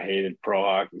reason I hated pro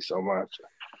hockey so much.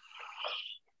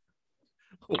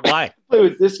 Why? I played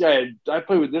with this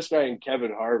guy and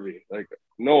Kevin Harvey.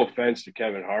 No offense to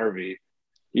Kevin Harvey.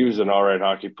 He was an all right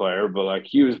hockey player, but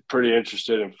he was pretty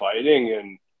interested in fighting,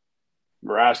 and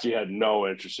Morasti had no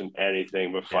interest in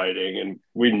anything but fighting, and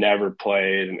we never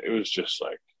played, and it was just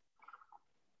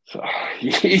So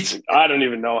I don't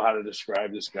even know how to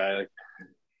describe this guy. Like,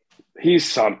 he's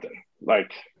something.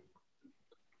 Like,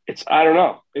 I don't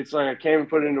know. It's like I can't even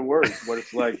put it into words what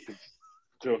it's like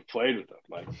to have played with him.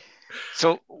 Like,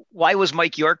 so why was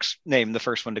Mike York's name the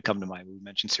first one to come to mind when we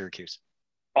mentioned Syracuse?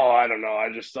 Oh, I don't know.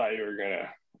 I just thought you were gonna,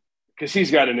 because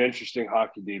he's got an interesting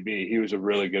hockey DB. He was a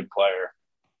really good player.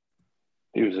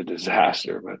 He was a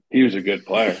disaster, but he was a good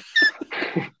player.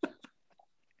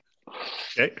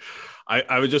 Okay.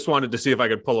 I just wanted to see if I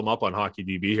could pull him up on Hockey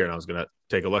DB here, and I was going to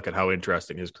take a look at how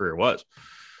interesting his career was.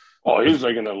 Oh, he was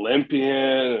like an Olympian,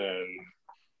 and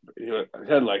he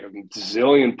had like a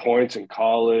zillion points in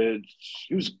college.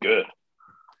 He was good.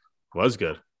 Was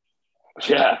good.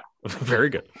 Yeah. Very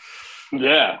good.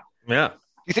 Yeah. Yeah.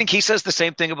 You think he says the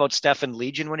same thing about Stefan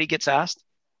Legein when he gets asked?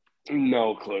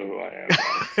 No clue who I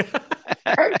am.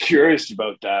 I'm curious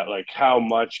about that. Like, how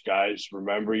much guys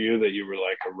remember you that you were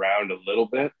like around a little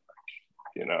bit?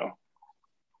 You know,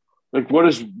 like, what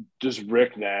does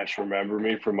Rick Nash remember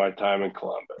me from my time in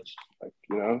Columbus? Like,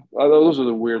 you know, those are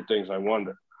the weird things I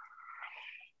wonder.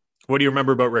 What do you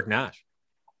remember about Rick Nash?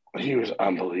 He was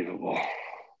unbelievable.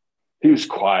 He was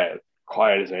quiet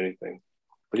as anything,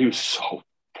 but he was so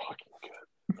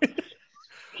fucking good.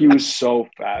 He was so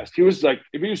fast. He was like,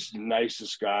 if he was the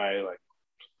nicest guy, like,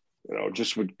 you know,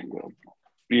 just would, you know,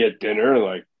 be at dinner,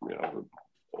 like, you know,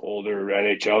 older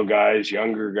NHL guys,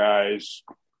 younger guys,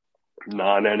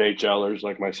 non-NHLers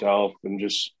like myself, and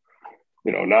just,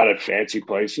 you know, not at fancy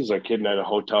places, like hidden at a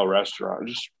hotel restaurant,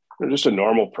 just a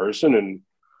normal person and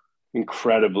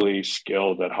incredibly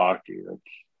skilled at hockey. Like,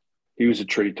 he was a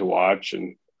treat to watch,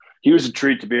 and he was a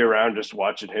treat to be around, just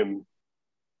watching him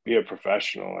be a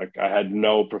professional. Like, I had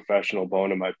no professional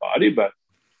bone in my body, but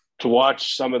to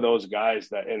watch some of those guys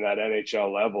that in that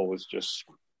NHL level was just,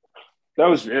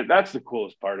 that's the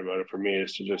coolest part about it for me,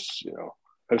 is to just, you know,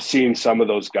 have seen some of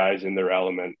those guys in their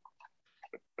element.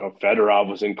 You know, Fedorov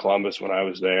was in Columbus when I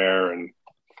was there, and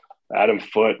Adam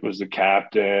Foote was the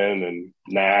captain, and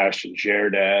Nash and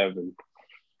Zherdev, and,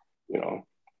 you know,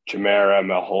 Chimera,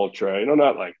 Malhotra, you know,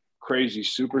 not like crazy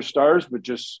superstars, but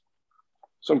just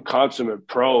some consummate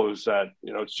pros that,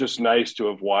 you know, it's just nice to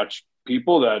have watched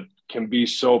people that can be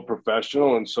so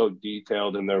professional and so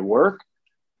detailed in their work.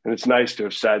 And it's nice to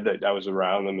have said that I was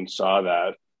around them and saw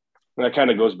that. And that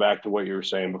kind of goes back to what you were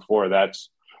saying before. That's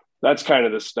kind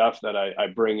of the stuff that I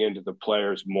bring into the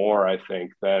players more, I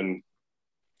think, than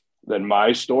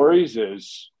my stories,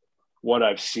 is what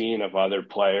I've seen of other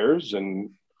players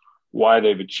and why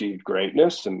they've achieved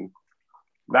greatness. And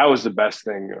that was the best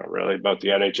thing, you know, really about the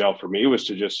NHL for me, was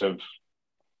to just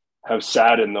have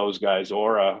sat in those guys'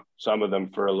 aura, some of them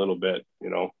for a little bit, you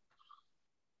know,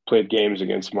 played games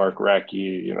against Mark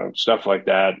Recchi, you know, stuff like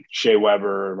that. Shea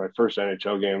Weber, my first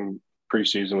NHL game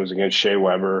preseason was against Shea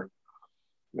Weber.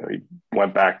 You know, he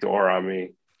went back door on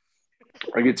me.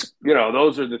 Like, it's, you know,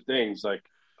 those are the things, like,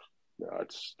 you know,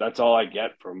 that's all I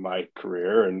get from my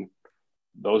career, and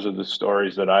those are the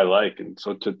stories that I like. And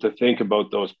so to think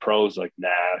about those pros like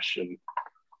Nash and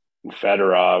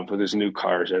Fedorov with his new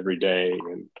cars every day,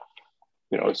 and,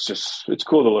 you know, it's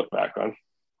cool to look back on.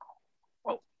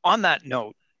 Well, on that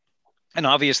note, and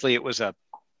obviously it was a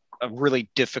really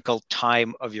difficult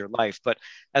time of your life, but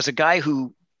as a guy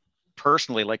who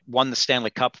personally, like, won the Stanley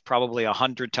Cup probably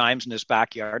 100 times in his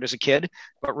backyard as a kid,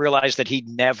 but realized that he'd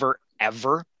never,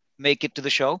 ever make it to the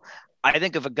show, I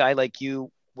think of a guy like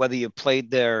you, whether you played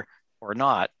there or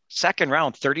not, second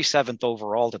round, 37th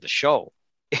overall to the show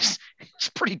is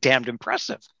pretty damned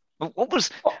impressive. What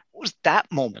was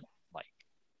that moment like?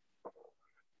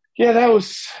 Yeah, that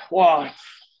was, well,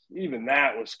 even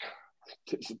that was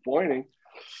disappointing,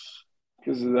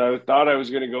 because I thought I was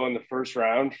going to go in the first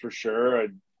round for sure.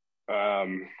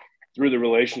 Through the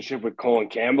relationship with Colin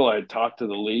Campbell, I had talked to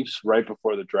the Leafs right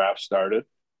before the draft started.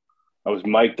 I was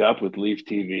mic'd up with Leaf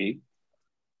TV,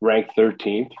 ranked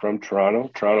 13th from Toronto.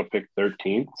 Toronto picked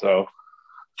 13th. So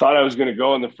thought I was going to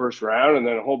go in the first round, and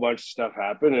then a whole bunch of stuff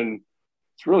happened. And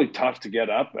it's really tough to get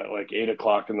up at like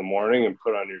 8:00 in the morning and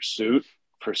put on your suit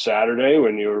for Saturday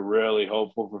when you were really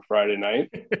hopeful for Friday night.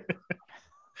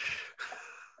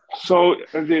 So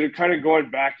kind of going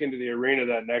back into the arena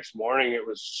that next morning, it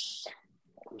was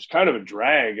kind of a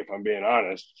drag, if I'm being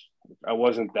honest. I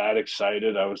wasn't that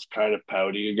excited. I was kind of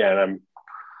pouty. Again,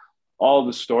 all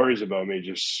the stories about me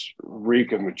just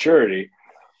reek of maturity.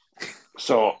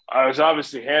 So I was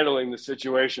obviously handling the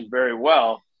situation very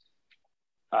well.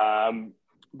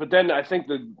 But then I think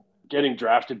that getting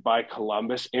drafted by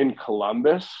Columbus in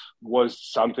Columbus was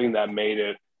something that made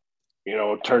it, you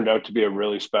know, it turned out to be a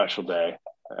really special day.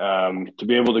 To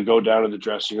be able to go down to the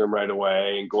dressing room right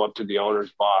away and go up to the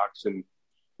owner's box and,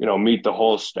 meet the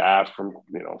whole staff from,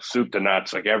 soup to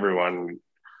nuts, like everyone.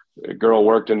 A girl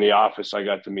worked in the office, I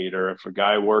got to meet her. If a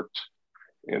guy worked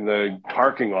in the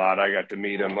parking lot, I got to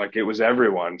meet him. Like, it was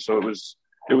everyone. So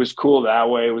it was cool that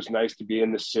way. It was nice to be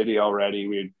in the city already.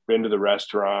 We'd been to the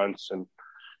restaurants, and,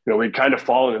 we'd kind of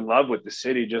fallen in love with the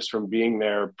city just from being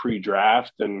there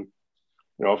pre-draft. And,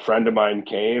 a friend of mine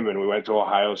came, and we went to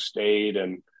Ohio State,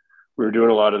 and we were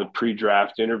doing a lot of the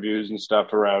pre-draft interviews and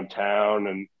stuff around town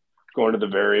and going to the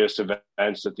various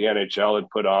events that the NHL had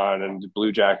put on and the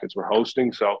Blue Jackets were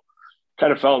hosting. So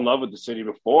kind of fell in love with the city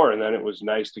before, and then it was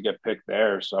nice to get picked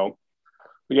there. So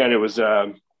again, it was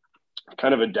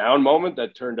kind of a down moment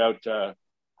that turned out to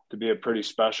be a pretty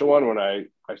special one when I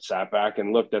sat back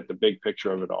and looked at the big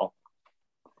picture of it all.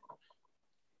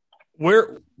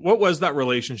 What was that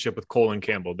relationship with Colin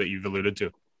Campbell that you've alluded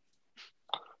to?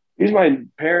 He's my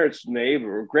parents'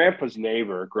 neighbor, grandpa's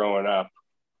neighbor growing up.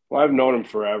 Well, I've known him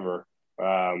forever.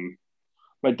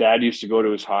 My dad used to go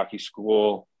to his hockey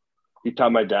school. He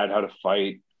taught my dad how to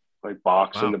fight, like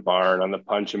box in the barn on the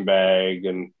punching bag.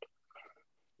 And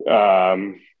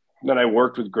then I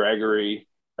worked with Gregory.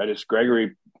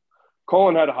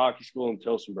 Colin had a hockey school in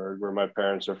Tillsonburg, where my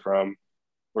parents are from,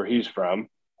 where he's from.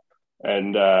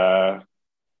 And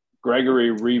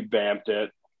Gregory revamped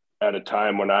it at a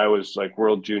time when I was like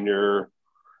World Junior.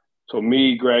 So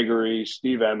me, Gregory,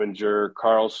 Steve Eminger,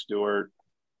 Carl Stewart,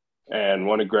 and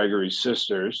one of Gregory's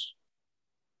sisters,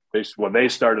 they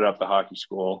started up the hockey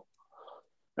school.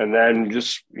 And then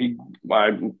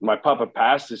my papa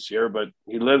passed this year, but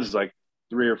he lives like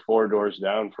 3 or 4 doors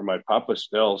down from my papa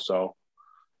still. So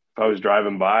if I was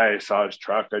driving by, I saw his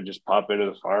truck, I'd just pop into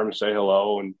the farm and say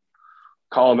hello and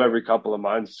call him every couple of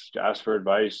months to ask for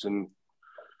advice. And,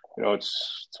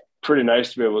 it's pretty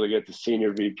nice to be able to get the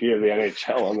senior VP of the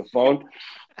NHL on the phone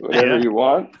whenever you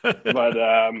want.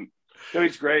 But,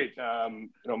 he's great.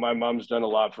 My mom's done a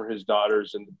lot for his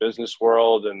daughters in the business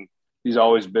world, and he's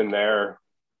always been there,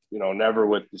 never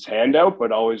with his hand out,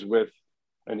 but always with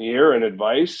an ear and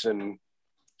advice. And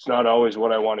it's not always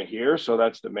what I want to hear. So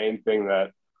that's the main thing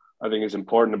that I think is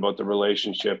important about the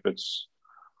relationship. It's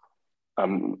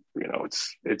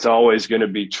always going to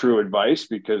be true advice,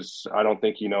 because I don't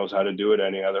think he knows how to do it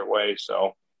any other way.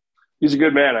 So he's a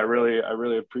good man. I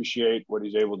really appreciate what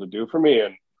he's able to do for me.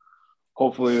 And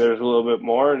hopefully there's a little bit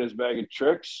more in his bag of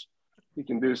tricks. He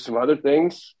can do some other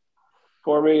things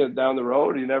for me down the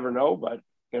road. You never know, but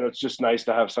it's just nice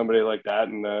to have somebody like that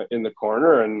in the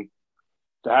corner, and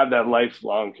to have that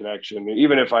lifelong connection.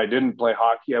 Even if I didn't play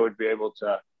hockey, I would be able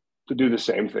to do the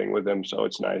same thing with him. So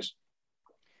it's nice.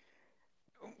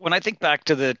 When I think back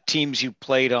to the teams you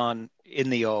played on in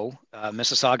the O,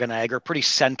 Mississauga, Niagara, pretty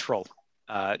central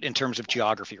in terms of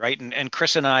geography, right? And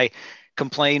Chris and I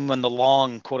complain when the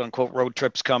long, quote unquote, road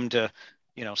trips come to,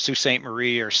 Sault Ste.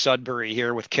 Marie or Sudbury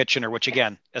here with Kitchener, which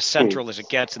again, as central as it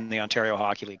gets in the Ontario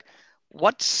Hockey League.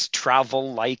 What's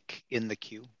travel like in the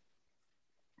queue?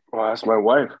 Well, that's my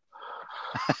wife.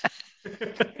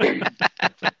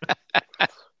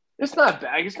 It's not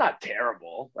bad. It's not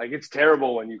terrible. Like, it's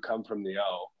terrible when you come from the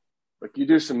O. Like, we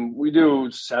do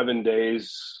 7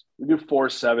 days. We do 4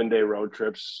 7-day road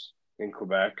trips in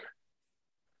Quebec.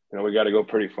 We got to go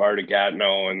pretty far to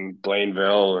Gatineau and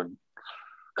Blainville, and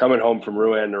coming home from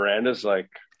Rouyn-Noranda, like,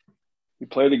 you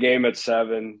play the game at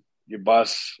 7, you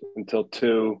bus until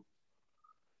 2,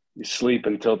 you sleep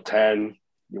until 10,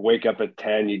 you wake up at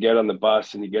 10, you get on the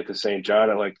bus and you get to St. John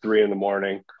at like 3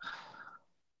 a.m.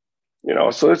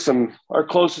 So our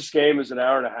closest game is an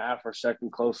hour and a half. Our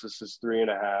second closest is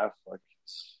 3.5. Like,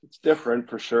 it's different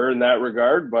for sure in that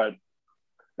regard. But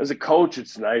as a coach,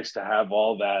 it's nice to have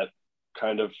all that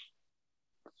kind of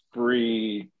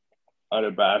free,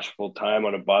 unabashful time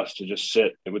on a bus to just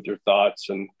sit with your thoughts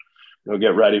and,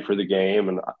 get ready for the game.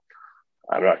 And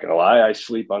I'm not going to lie, I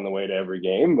sleep on the way to every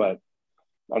game, but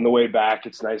on the way back,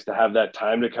 it's nice to have that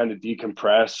time to kind of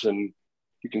decompress, and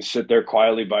you can sit there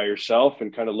quietly by yourself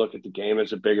and kind of look at the game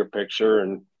as a bigger picture.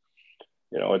 And,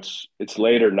 it's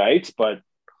later nights, but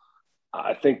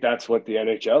I think that's what the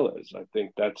NHL is. I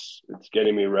think it's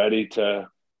getting me ready to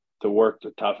work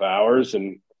the tough hours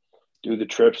and do the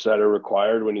trips that are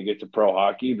required when you get to pro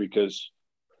hockey, because,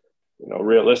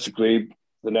 realistically,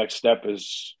 the next step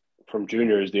is from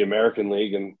junior is the American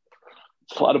League, and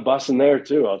it's a lot of busing there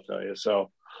too, I'll tell you.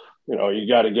 So, you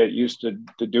got to get used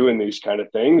to doing these kind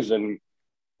of things. And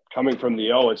coming from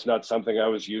the O, it's not something I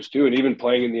was used to. And even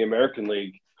playing in the American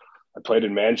League, I played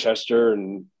in Manchester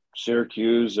and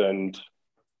Syracuse and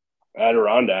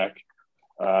Adirondack.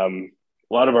 A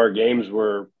lot of our games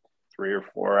were 3 or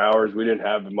 4 hours. We didn't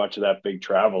have much of that big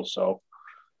travel. So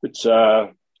it's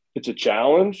a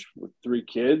challenge with 3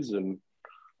 kids, and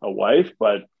a wife,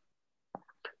 but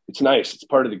it's nice. It's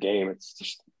part of the game. It's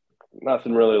just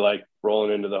nothing really like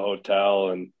rolling into the hotel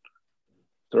and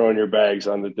throwing your bags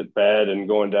on the bed and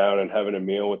going down and having a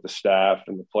meal with the staff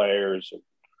and the players. And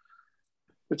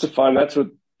that's what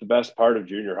the best part of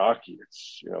junior hockey.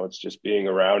 It's just being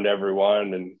around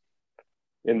everyone and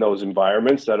in those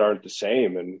environments that aren't the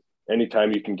same. And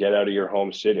anytime you can get out of your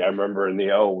home city, I remember in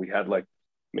the we had like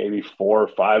maybe 4 or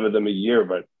 5 of them a year,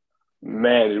 but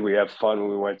man, did we have fun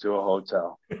when we went to a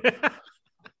hotel.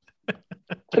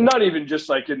 And not even just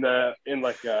like in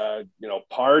like a,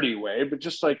 party way, but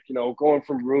just like, going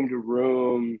from room to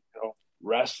room,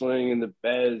 wrestling in the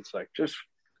beds, like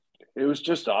it was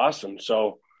just awesome.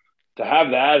 So to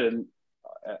have that and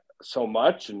so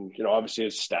much, and, obviously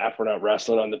as staff, we're not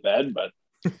wrestling on the bed, but,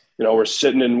 we're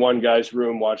sitting in one guy's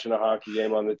room watching a hockey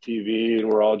game on the TV and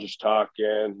we're all just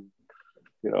talking,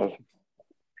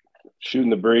 shooting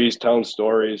the breeze, telling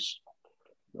stories.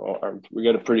 We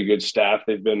got a pretty good staff.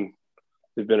 They've been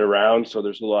around, so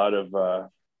there's a lot of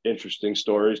interesting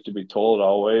stories to be told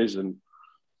always, and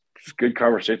it's good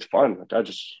conversation. It's fun.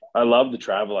 I love the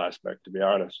travel aspect, to be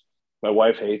honest. My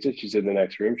wife hates it. She's in the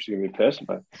next room. She's gonna be pissed,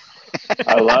 but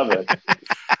I love it.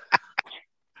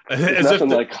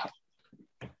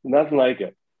 Nothing like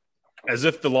it. As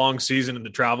if the long season and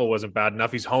the travel wasn't bad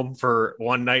enough. He's home for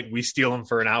one night. We steal him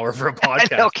for an hour for a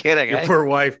podcast. No kidding. Your poor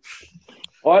wife.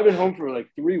 Oh, I've been home for like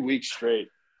 3 weeks straight.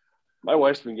 My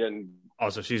wife's been getting. Oh,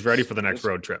 so she's ready for the next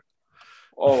road trip.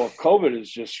 Oh, well, COVID is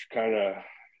just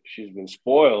she's been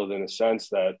spoiled in a sense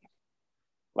that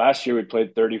last year we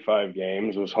played 35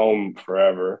 games, was home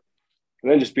forever.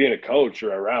 And then just being a coach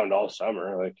or around all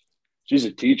summer, like she's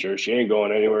a teacher. She ain't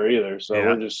going anywhere either. So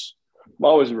I'm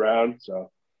always around. So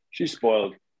she's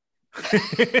spoiled.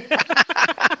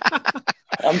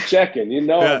 I'm checking,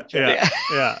 I'm checking.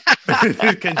 Yeah.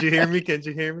 Can you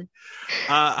hear me?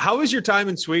 How was your time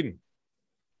in Sweden?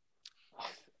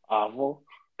 Awful.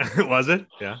 Was it?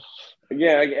 Yeah.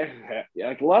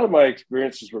 Like a lot of my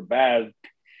experiences were bad,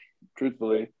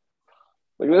 truthfully.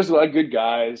 Like there's a lot of good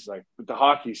guys, like but the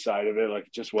hockey side of it, like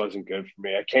it just wasn't good for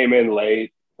me. I came in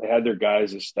late. They had their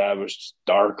guys established,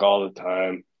 dark all the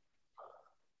time,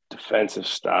 defensive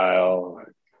style,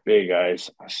 big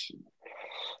ice. I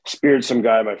speared some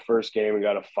guy my first game and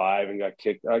got a 5 and got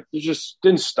kicked. Like it just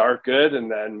didn't start good,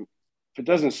 and then if it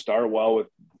doesn't start well, with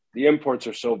the imports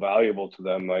are so valuable to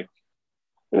them, like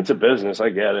it's a business. I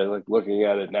get it. Like looking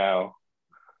at it now,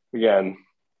 again,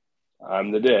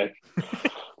 I'm the dick.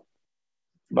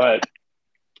 But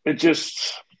it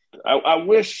just, I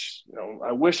wish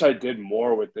I did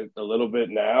more with it a little bit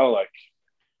now. Like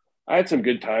I had some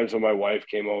good times when my wife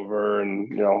came over and,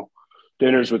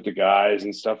 dinners with the guys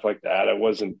and stuff like that. I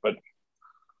was in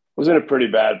a pretty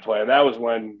bad play. And that was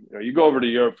when, you go over to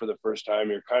Europe for the first time,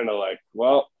 you're kind of like,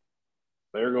 well,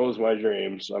 there goes my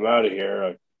dreams. I'm out of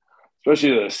here.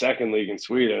 Especially the second league in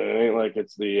Sweden. It ain't like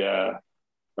it's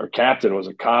our captain was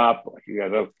a cop. Like you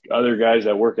got other guys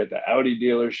that work at the Audi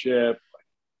dealership.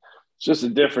 It's just a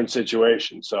different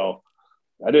situation. So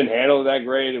I didn't handle it that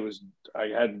great. I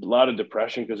had a lot of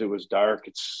depression because it was dark.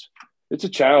 It's a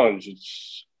challenge.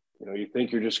 It's, you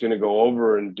think you're just going to go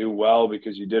over and do well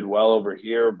because you did well over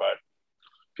here. But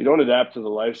if you don't adapt to the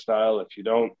lifestyle, if you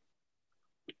don't,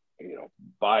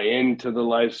 buy into the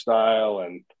lifestyle,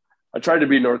 and I tried to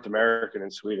be North American in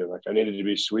Sweden. Like I needed to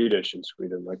be Swedish in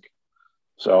Sweden. Like,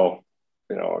 so,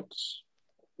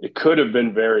 it could have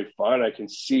been very fun. I can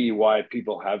see why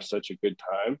people have such a good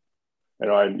time.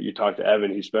 You talked to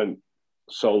Evan, he spent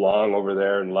so long over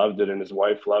there and loved it, and his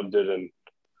wife loved it. And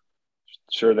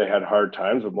sure, they had hard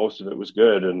times, but most of it was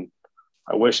good. And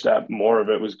I wish that more of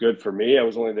it was good for me. I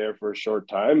was only there for a short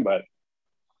time, but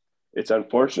it's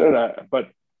unfortunate. But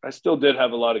I still did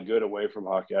have a lot of good away from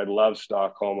hockey. I love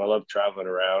Stockholm. I love traveling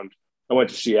around. I went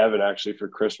to see Evan actually for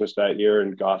Christmas that year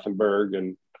in Gothenburg,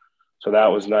 and so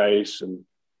that was nice. And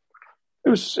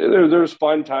there was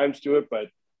fun times to it, but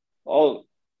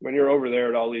when you're over there,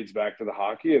 it all leads back to the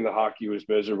hockey, and the hockey was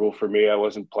miserable for me. I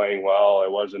wasn't playing well. I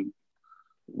wasn't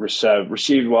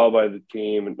received well by the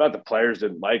team, and not the players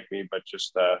didn't like me, but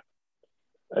just I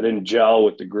didn't gel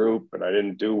with the group, and I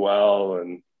didn't do well,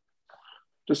 and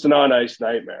just an on-ice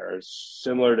nightmare. It's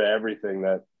similar to everything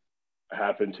that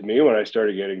happened to me when I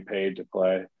started getting paid to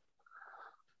play.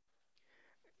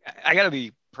 I got to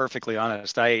be perfectly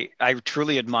honest. I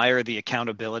truly admire the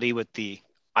accountability with the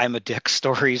I'm a dick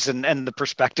stories and the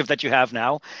perspective that you have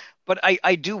now. But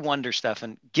I do wonder,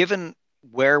 Stefan, given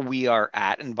where we are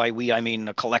at, and by we, I mean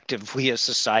a collective, we as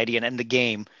society and the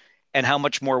game, and how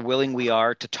much more willing we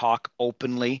are to talk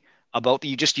openly about,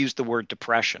 you just used the word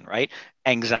depression, right?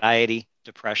 Anxiety,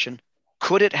 depression.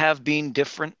 Could it have been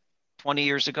different 20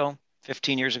 years ago,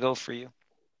 15 years ago for you?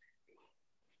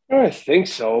 I think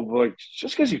so, but like,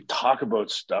 just because you talk about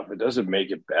stuff, it doesn't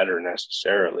make it better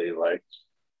necessarily. Like,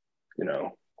 you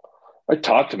know, I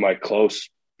talk to my close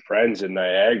friends in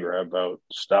Niagara about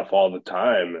stuff all the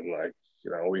time. And like,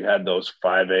 you know, we had those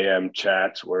 5 a.m.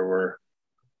 chats where we're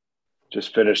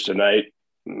just finished tonight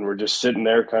and we're just sitting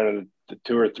there, kind of the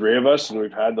two or three of us, and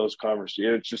we've had those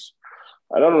conversations. It's just,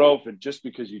 I don't know if it just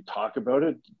because you talk about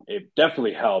it, it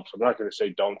definitely helps. I'm not going to say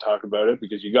don't talk about it,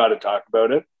 because you got to talk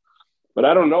about it. But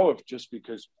I don't know if just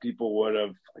because people would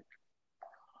have, like,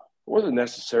 wasn't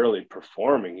necessarily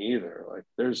performing either. Like,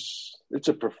 it's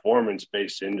a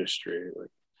performance-based industry. Like,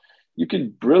 you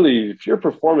could really, if you're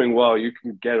performing well, you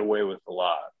can get away with a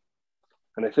lot.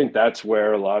 And I think that's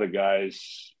where a lot of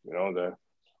guys, you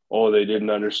know, they didn't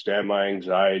understand my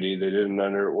anxiety. They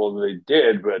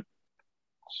did, but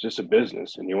it's just a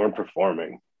business and you weren't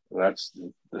performing. And that's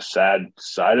the sad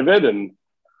side of it. And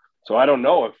so I don't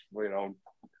know if, you know,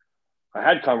 I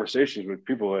had conversations with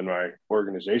people in my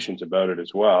organizations about it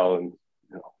as well, and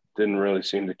you know, didn't really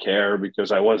seem to care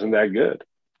because I wasn't that good.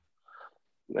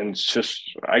 And it's just,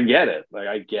 I get it. Like,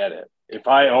 I get it. If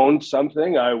I owned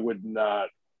something, I would not.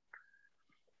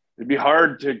 It'd be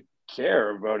hard to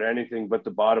care about anything but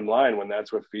the bottom line when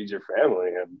that's what feeds your family.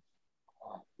 And,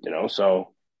 you know,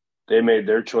 so they made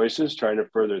their choices trying to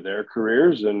further their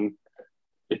careers, and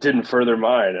it didn't further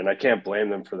mine. And I can't blame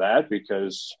them for that,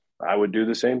 because I would do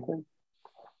the same thing.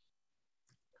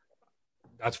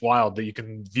 That's wild that you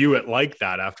can view it like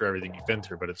that after everything you've been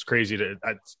through, but it's crazy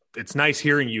it's nice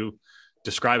hearing you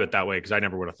describe it that way, because I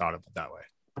never would have thought of it that way.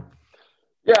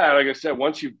 Yeah, like I said,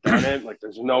 once you've done it, like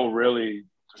there's no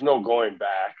going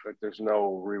back. Like, there's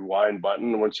no rewind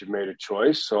button once you've made a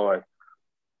choice. So at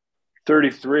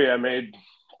 33, I made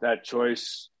that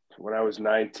choice when I was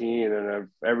 19, and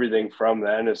everything from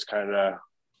then is kind of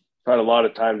had a lot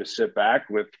of time to sit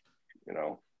back with, you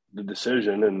know, the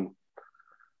decision. And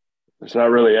there's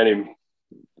not really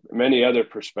many other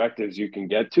perspectives you can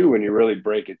get to when you really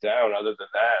break it down. Other than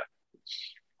that,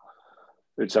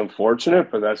 it's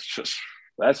unfortunate, but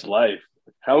that's life.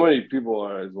 How many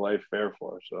people is life fair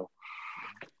for? So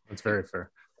that's very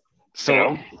fair.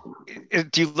 So,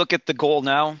 do you look at the goal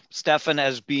now, Stefan,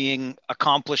 as being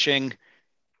accomplishing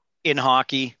in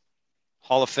hockey,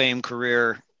 Hall of Fame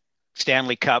career,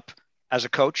 Stanley Cup as a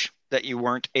coach that you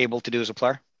weren't able to do as a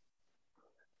player?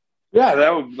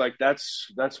 Yeah,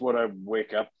 that's what I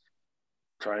wake up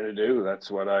trying to do.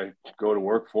 That's what I go to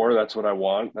work for. That's what I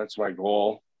want. That's my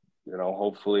goal. You know,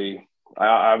 hopefully, I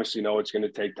obviously know it's going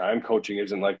to take time. Coaching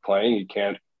isn't like playing. You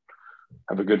can't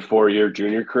have a good 4-year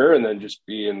junior career and then just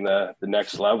be in the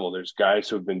next level. There's guys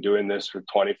who have been doing this for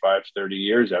 25, 30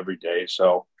 years every day.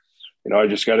 So, you know, I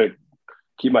just got to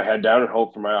keep my head down and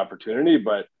hope for my opportunity.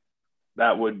 But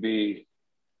that would be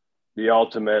the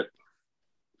ultimate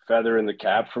feather in the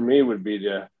cap for me, would be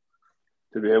to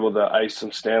be able to ice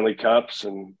some Stanley Cups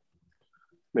and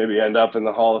maybe end up in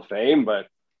the Hall of Fame. But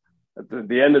at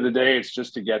the end of the day, it's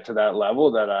just to get to that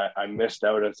level that I missed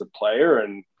out as a player.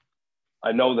 And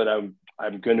I know that I'm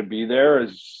going to be there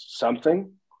as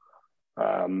something.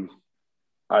 I'm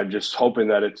just hoping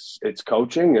that it's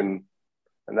coaching, and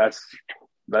that's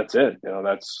it. You know,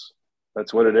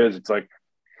 that's what it is. It's like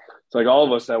all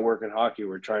of us that work in hockey,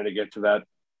 we're trying to get to the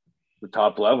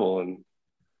top level. And,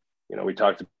 you know, we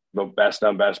talked about best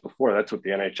on best before. That's what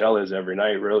the NHL is every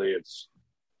night, really. It's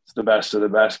the best of the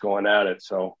best going at it.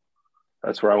 So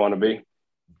that's where I want to be.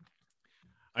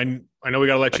 I know we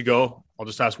got to let you go. I'll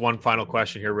just ask one final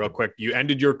question here real quick. You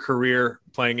ended your career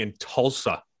playing in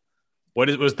Tulsa.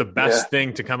 What was the best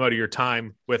thing to come out of your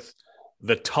time with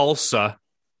the Tulsa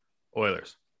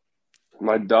Oilers?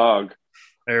 My dog.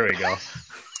 There we go.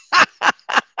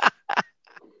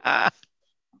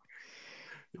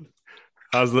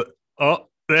 How's the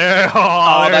there?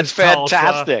 Oh, that's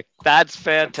fantastic. Tulsa. That's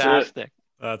fantastic.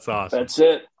 That's awesome. That's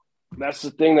it. That's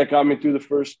the thing that got me through the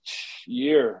first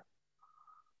year.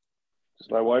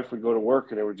 Because my wife would go to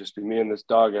work and it would just be me and this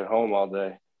dog at home all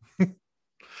day.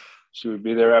 She would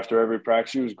be there after every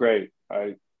practice. She was great.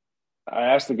 I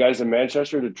asked the guys in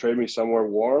Manchester to trade me somewhere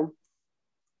warm.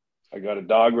 I got a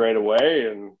dog right away,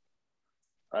 and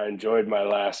I enjoyed my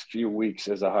last few weeks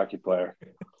as a hockey player.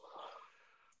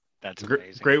 That's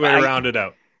amazing. Great way to round it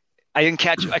out. I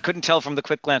couldn't tell from the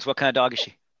quick glance. What kind of dog is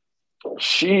she?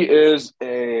 She is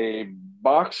a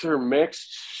boxer mix.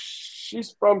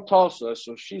 She's from Tulsa,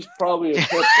 so she's probably a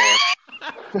pit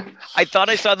bull. I thought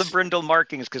I saw the brindle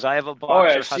markings because I have a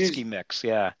boxer husky mix.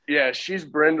 Yeah. Yeah, she's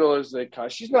brindle as they come.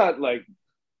 She's not like,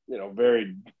 you know,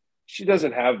 she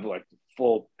doesn't have like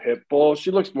full pit bull.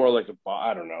 She looks more like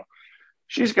I don't know.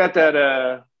 she's got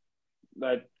that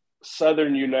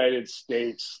Southern United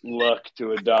States look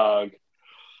to a dog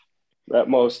that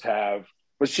most have.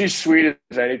 But she's sweet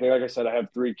as anything. Like I said, I have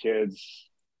 3 kids.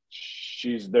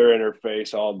 They're in her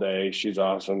face all day. She's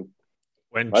awesome.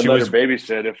 I'd let her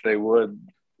babysit if they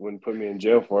wouldn't put me in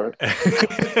jail for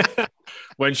it.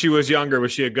 When she was younger,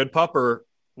 was she a good pup or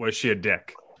was she a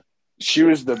dick? She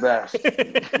was the best.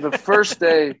 The first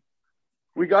day,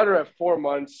 we got her at 4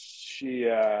 months. She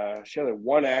had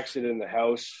one accident in the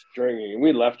house and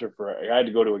we left her I had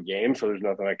to go to a game, so there's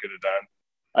nothing I could have done.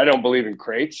 I don't believe in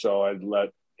crates, so I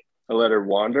let her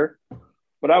wander.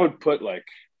 But I would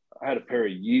I had a pair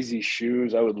of Yeezy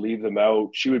shoes. I would leave them out.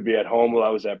 She would be at home while I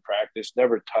was at practice,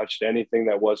 never touched anything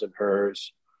that wasn't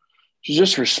hers. She's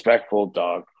just respectful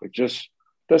dog.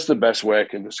 That's the best way I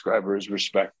can describe her, is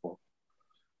respectful.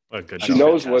 She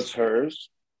knows what's hers,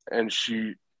 and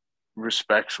she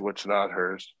respects what's not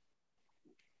hers.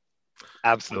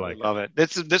 Absolutely love it.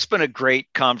 This has been a great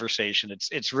conversation.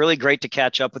 It's really great to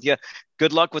catch up with you.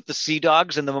 Good luck with the Sea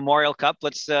Dogs and the Memorial Cup.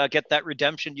 Let's get that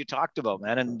redemption you talked about,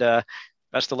 man. And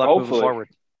best of luck moving forward.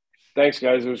 Thanks,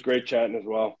 guys. It was great chatting as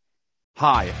well.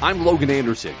 Hi, I'm Logan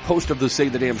Anderson, host of the Say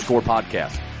the Damn Score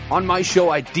podcast. On my show,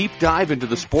 I deep dive into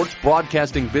the sports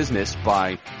broadcasting business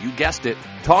by, you guessed it,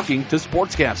 talking to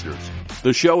sportscasters.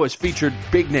 The show has featured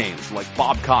big names like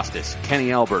Bob Costas,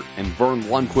 Kenny Albert, and Vern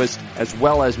Lundquist, as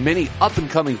well as many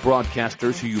up-and-coming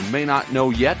broadcasters who you may not know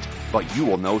yet, but you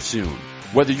will know soon.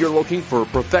 Whether you're looking for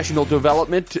professional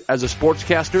development as a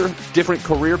sportscaster, different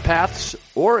career paths,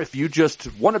 or if you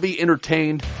just want to be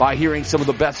entertained by hearing some of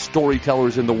the best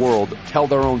storytellers in the world tell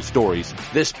their own stories,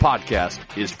 this podcast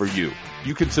is for you.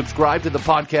 You can subscribe to the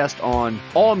podcast on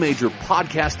all major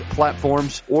podcast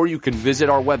platforms, or you can visit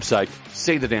our website,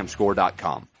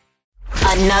 saythedamnscore.com.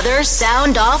 Another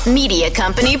Sound Off Media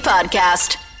Company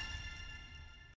podcast.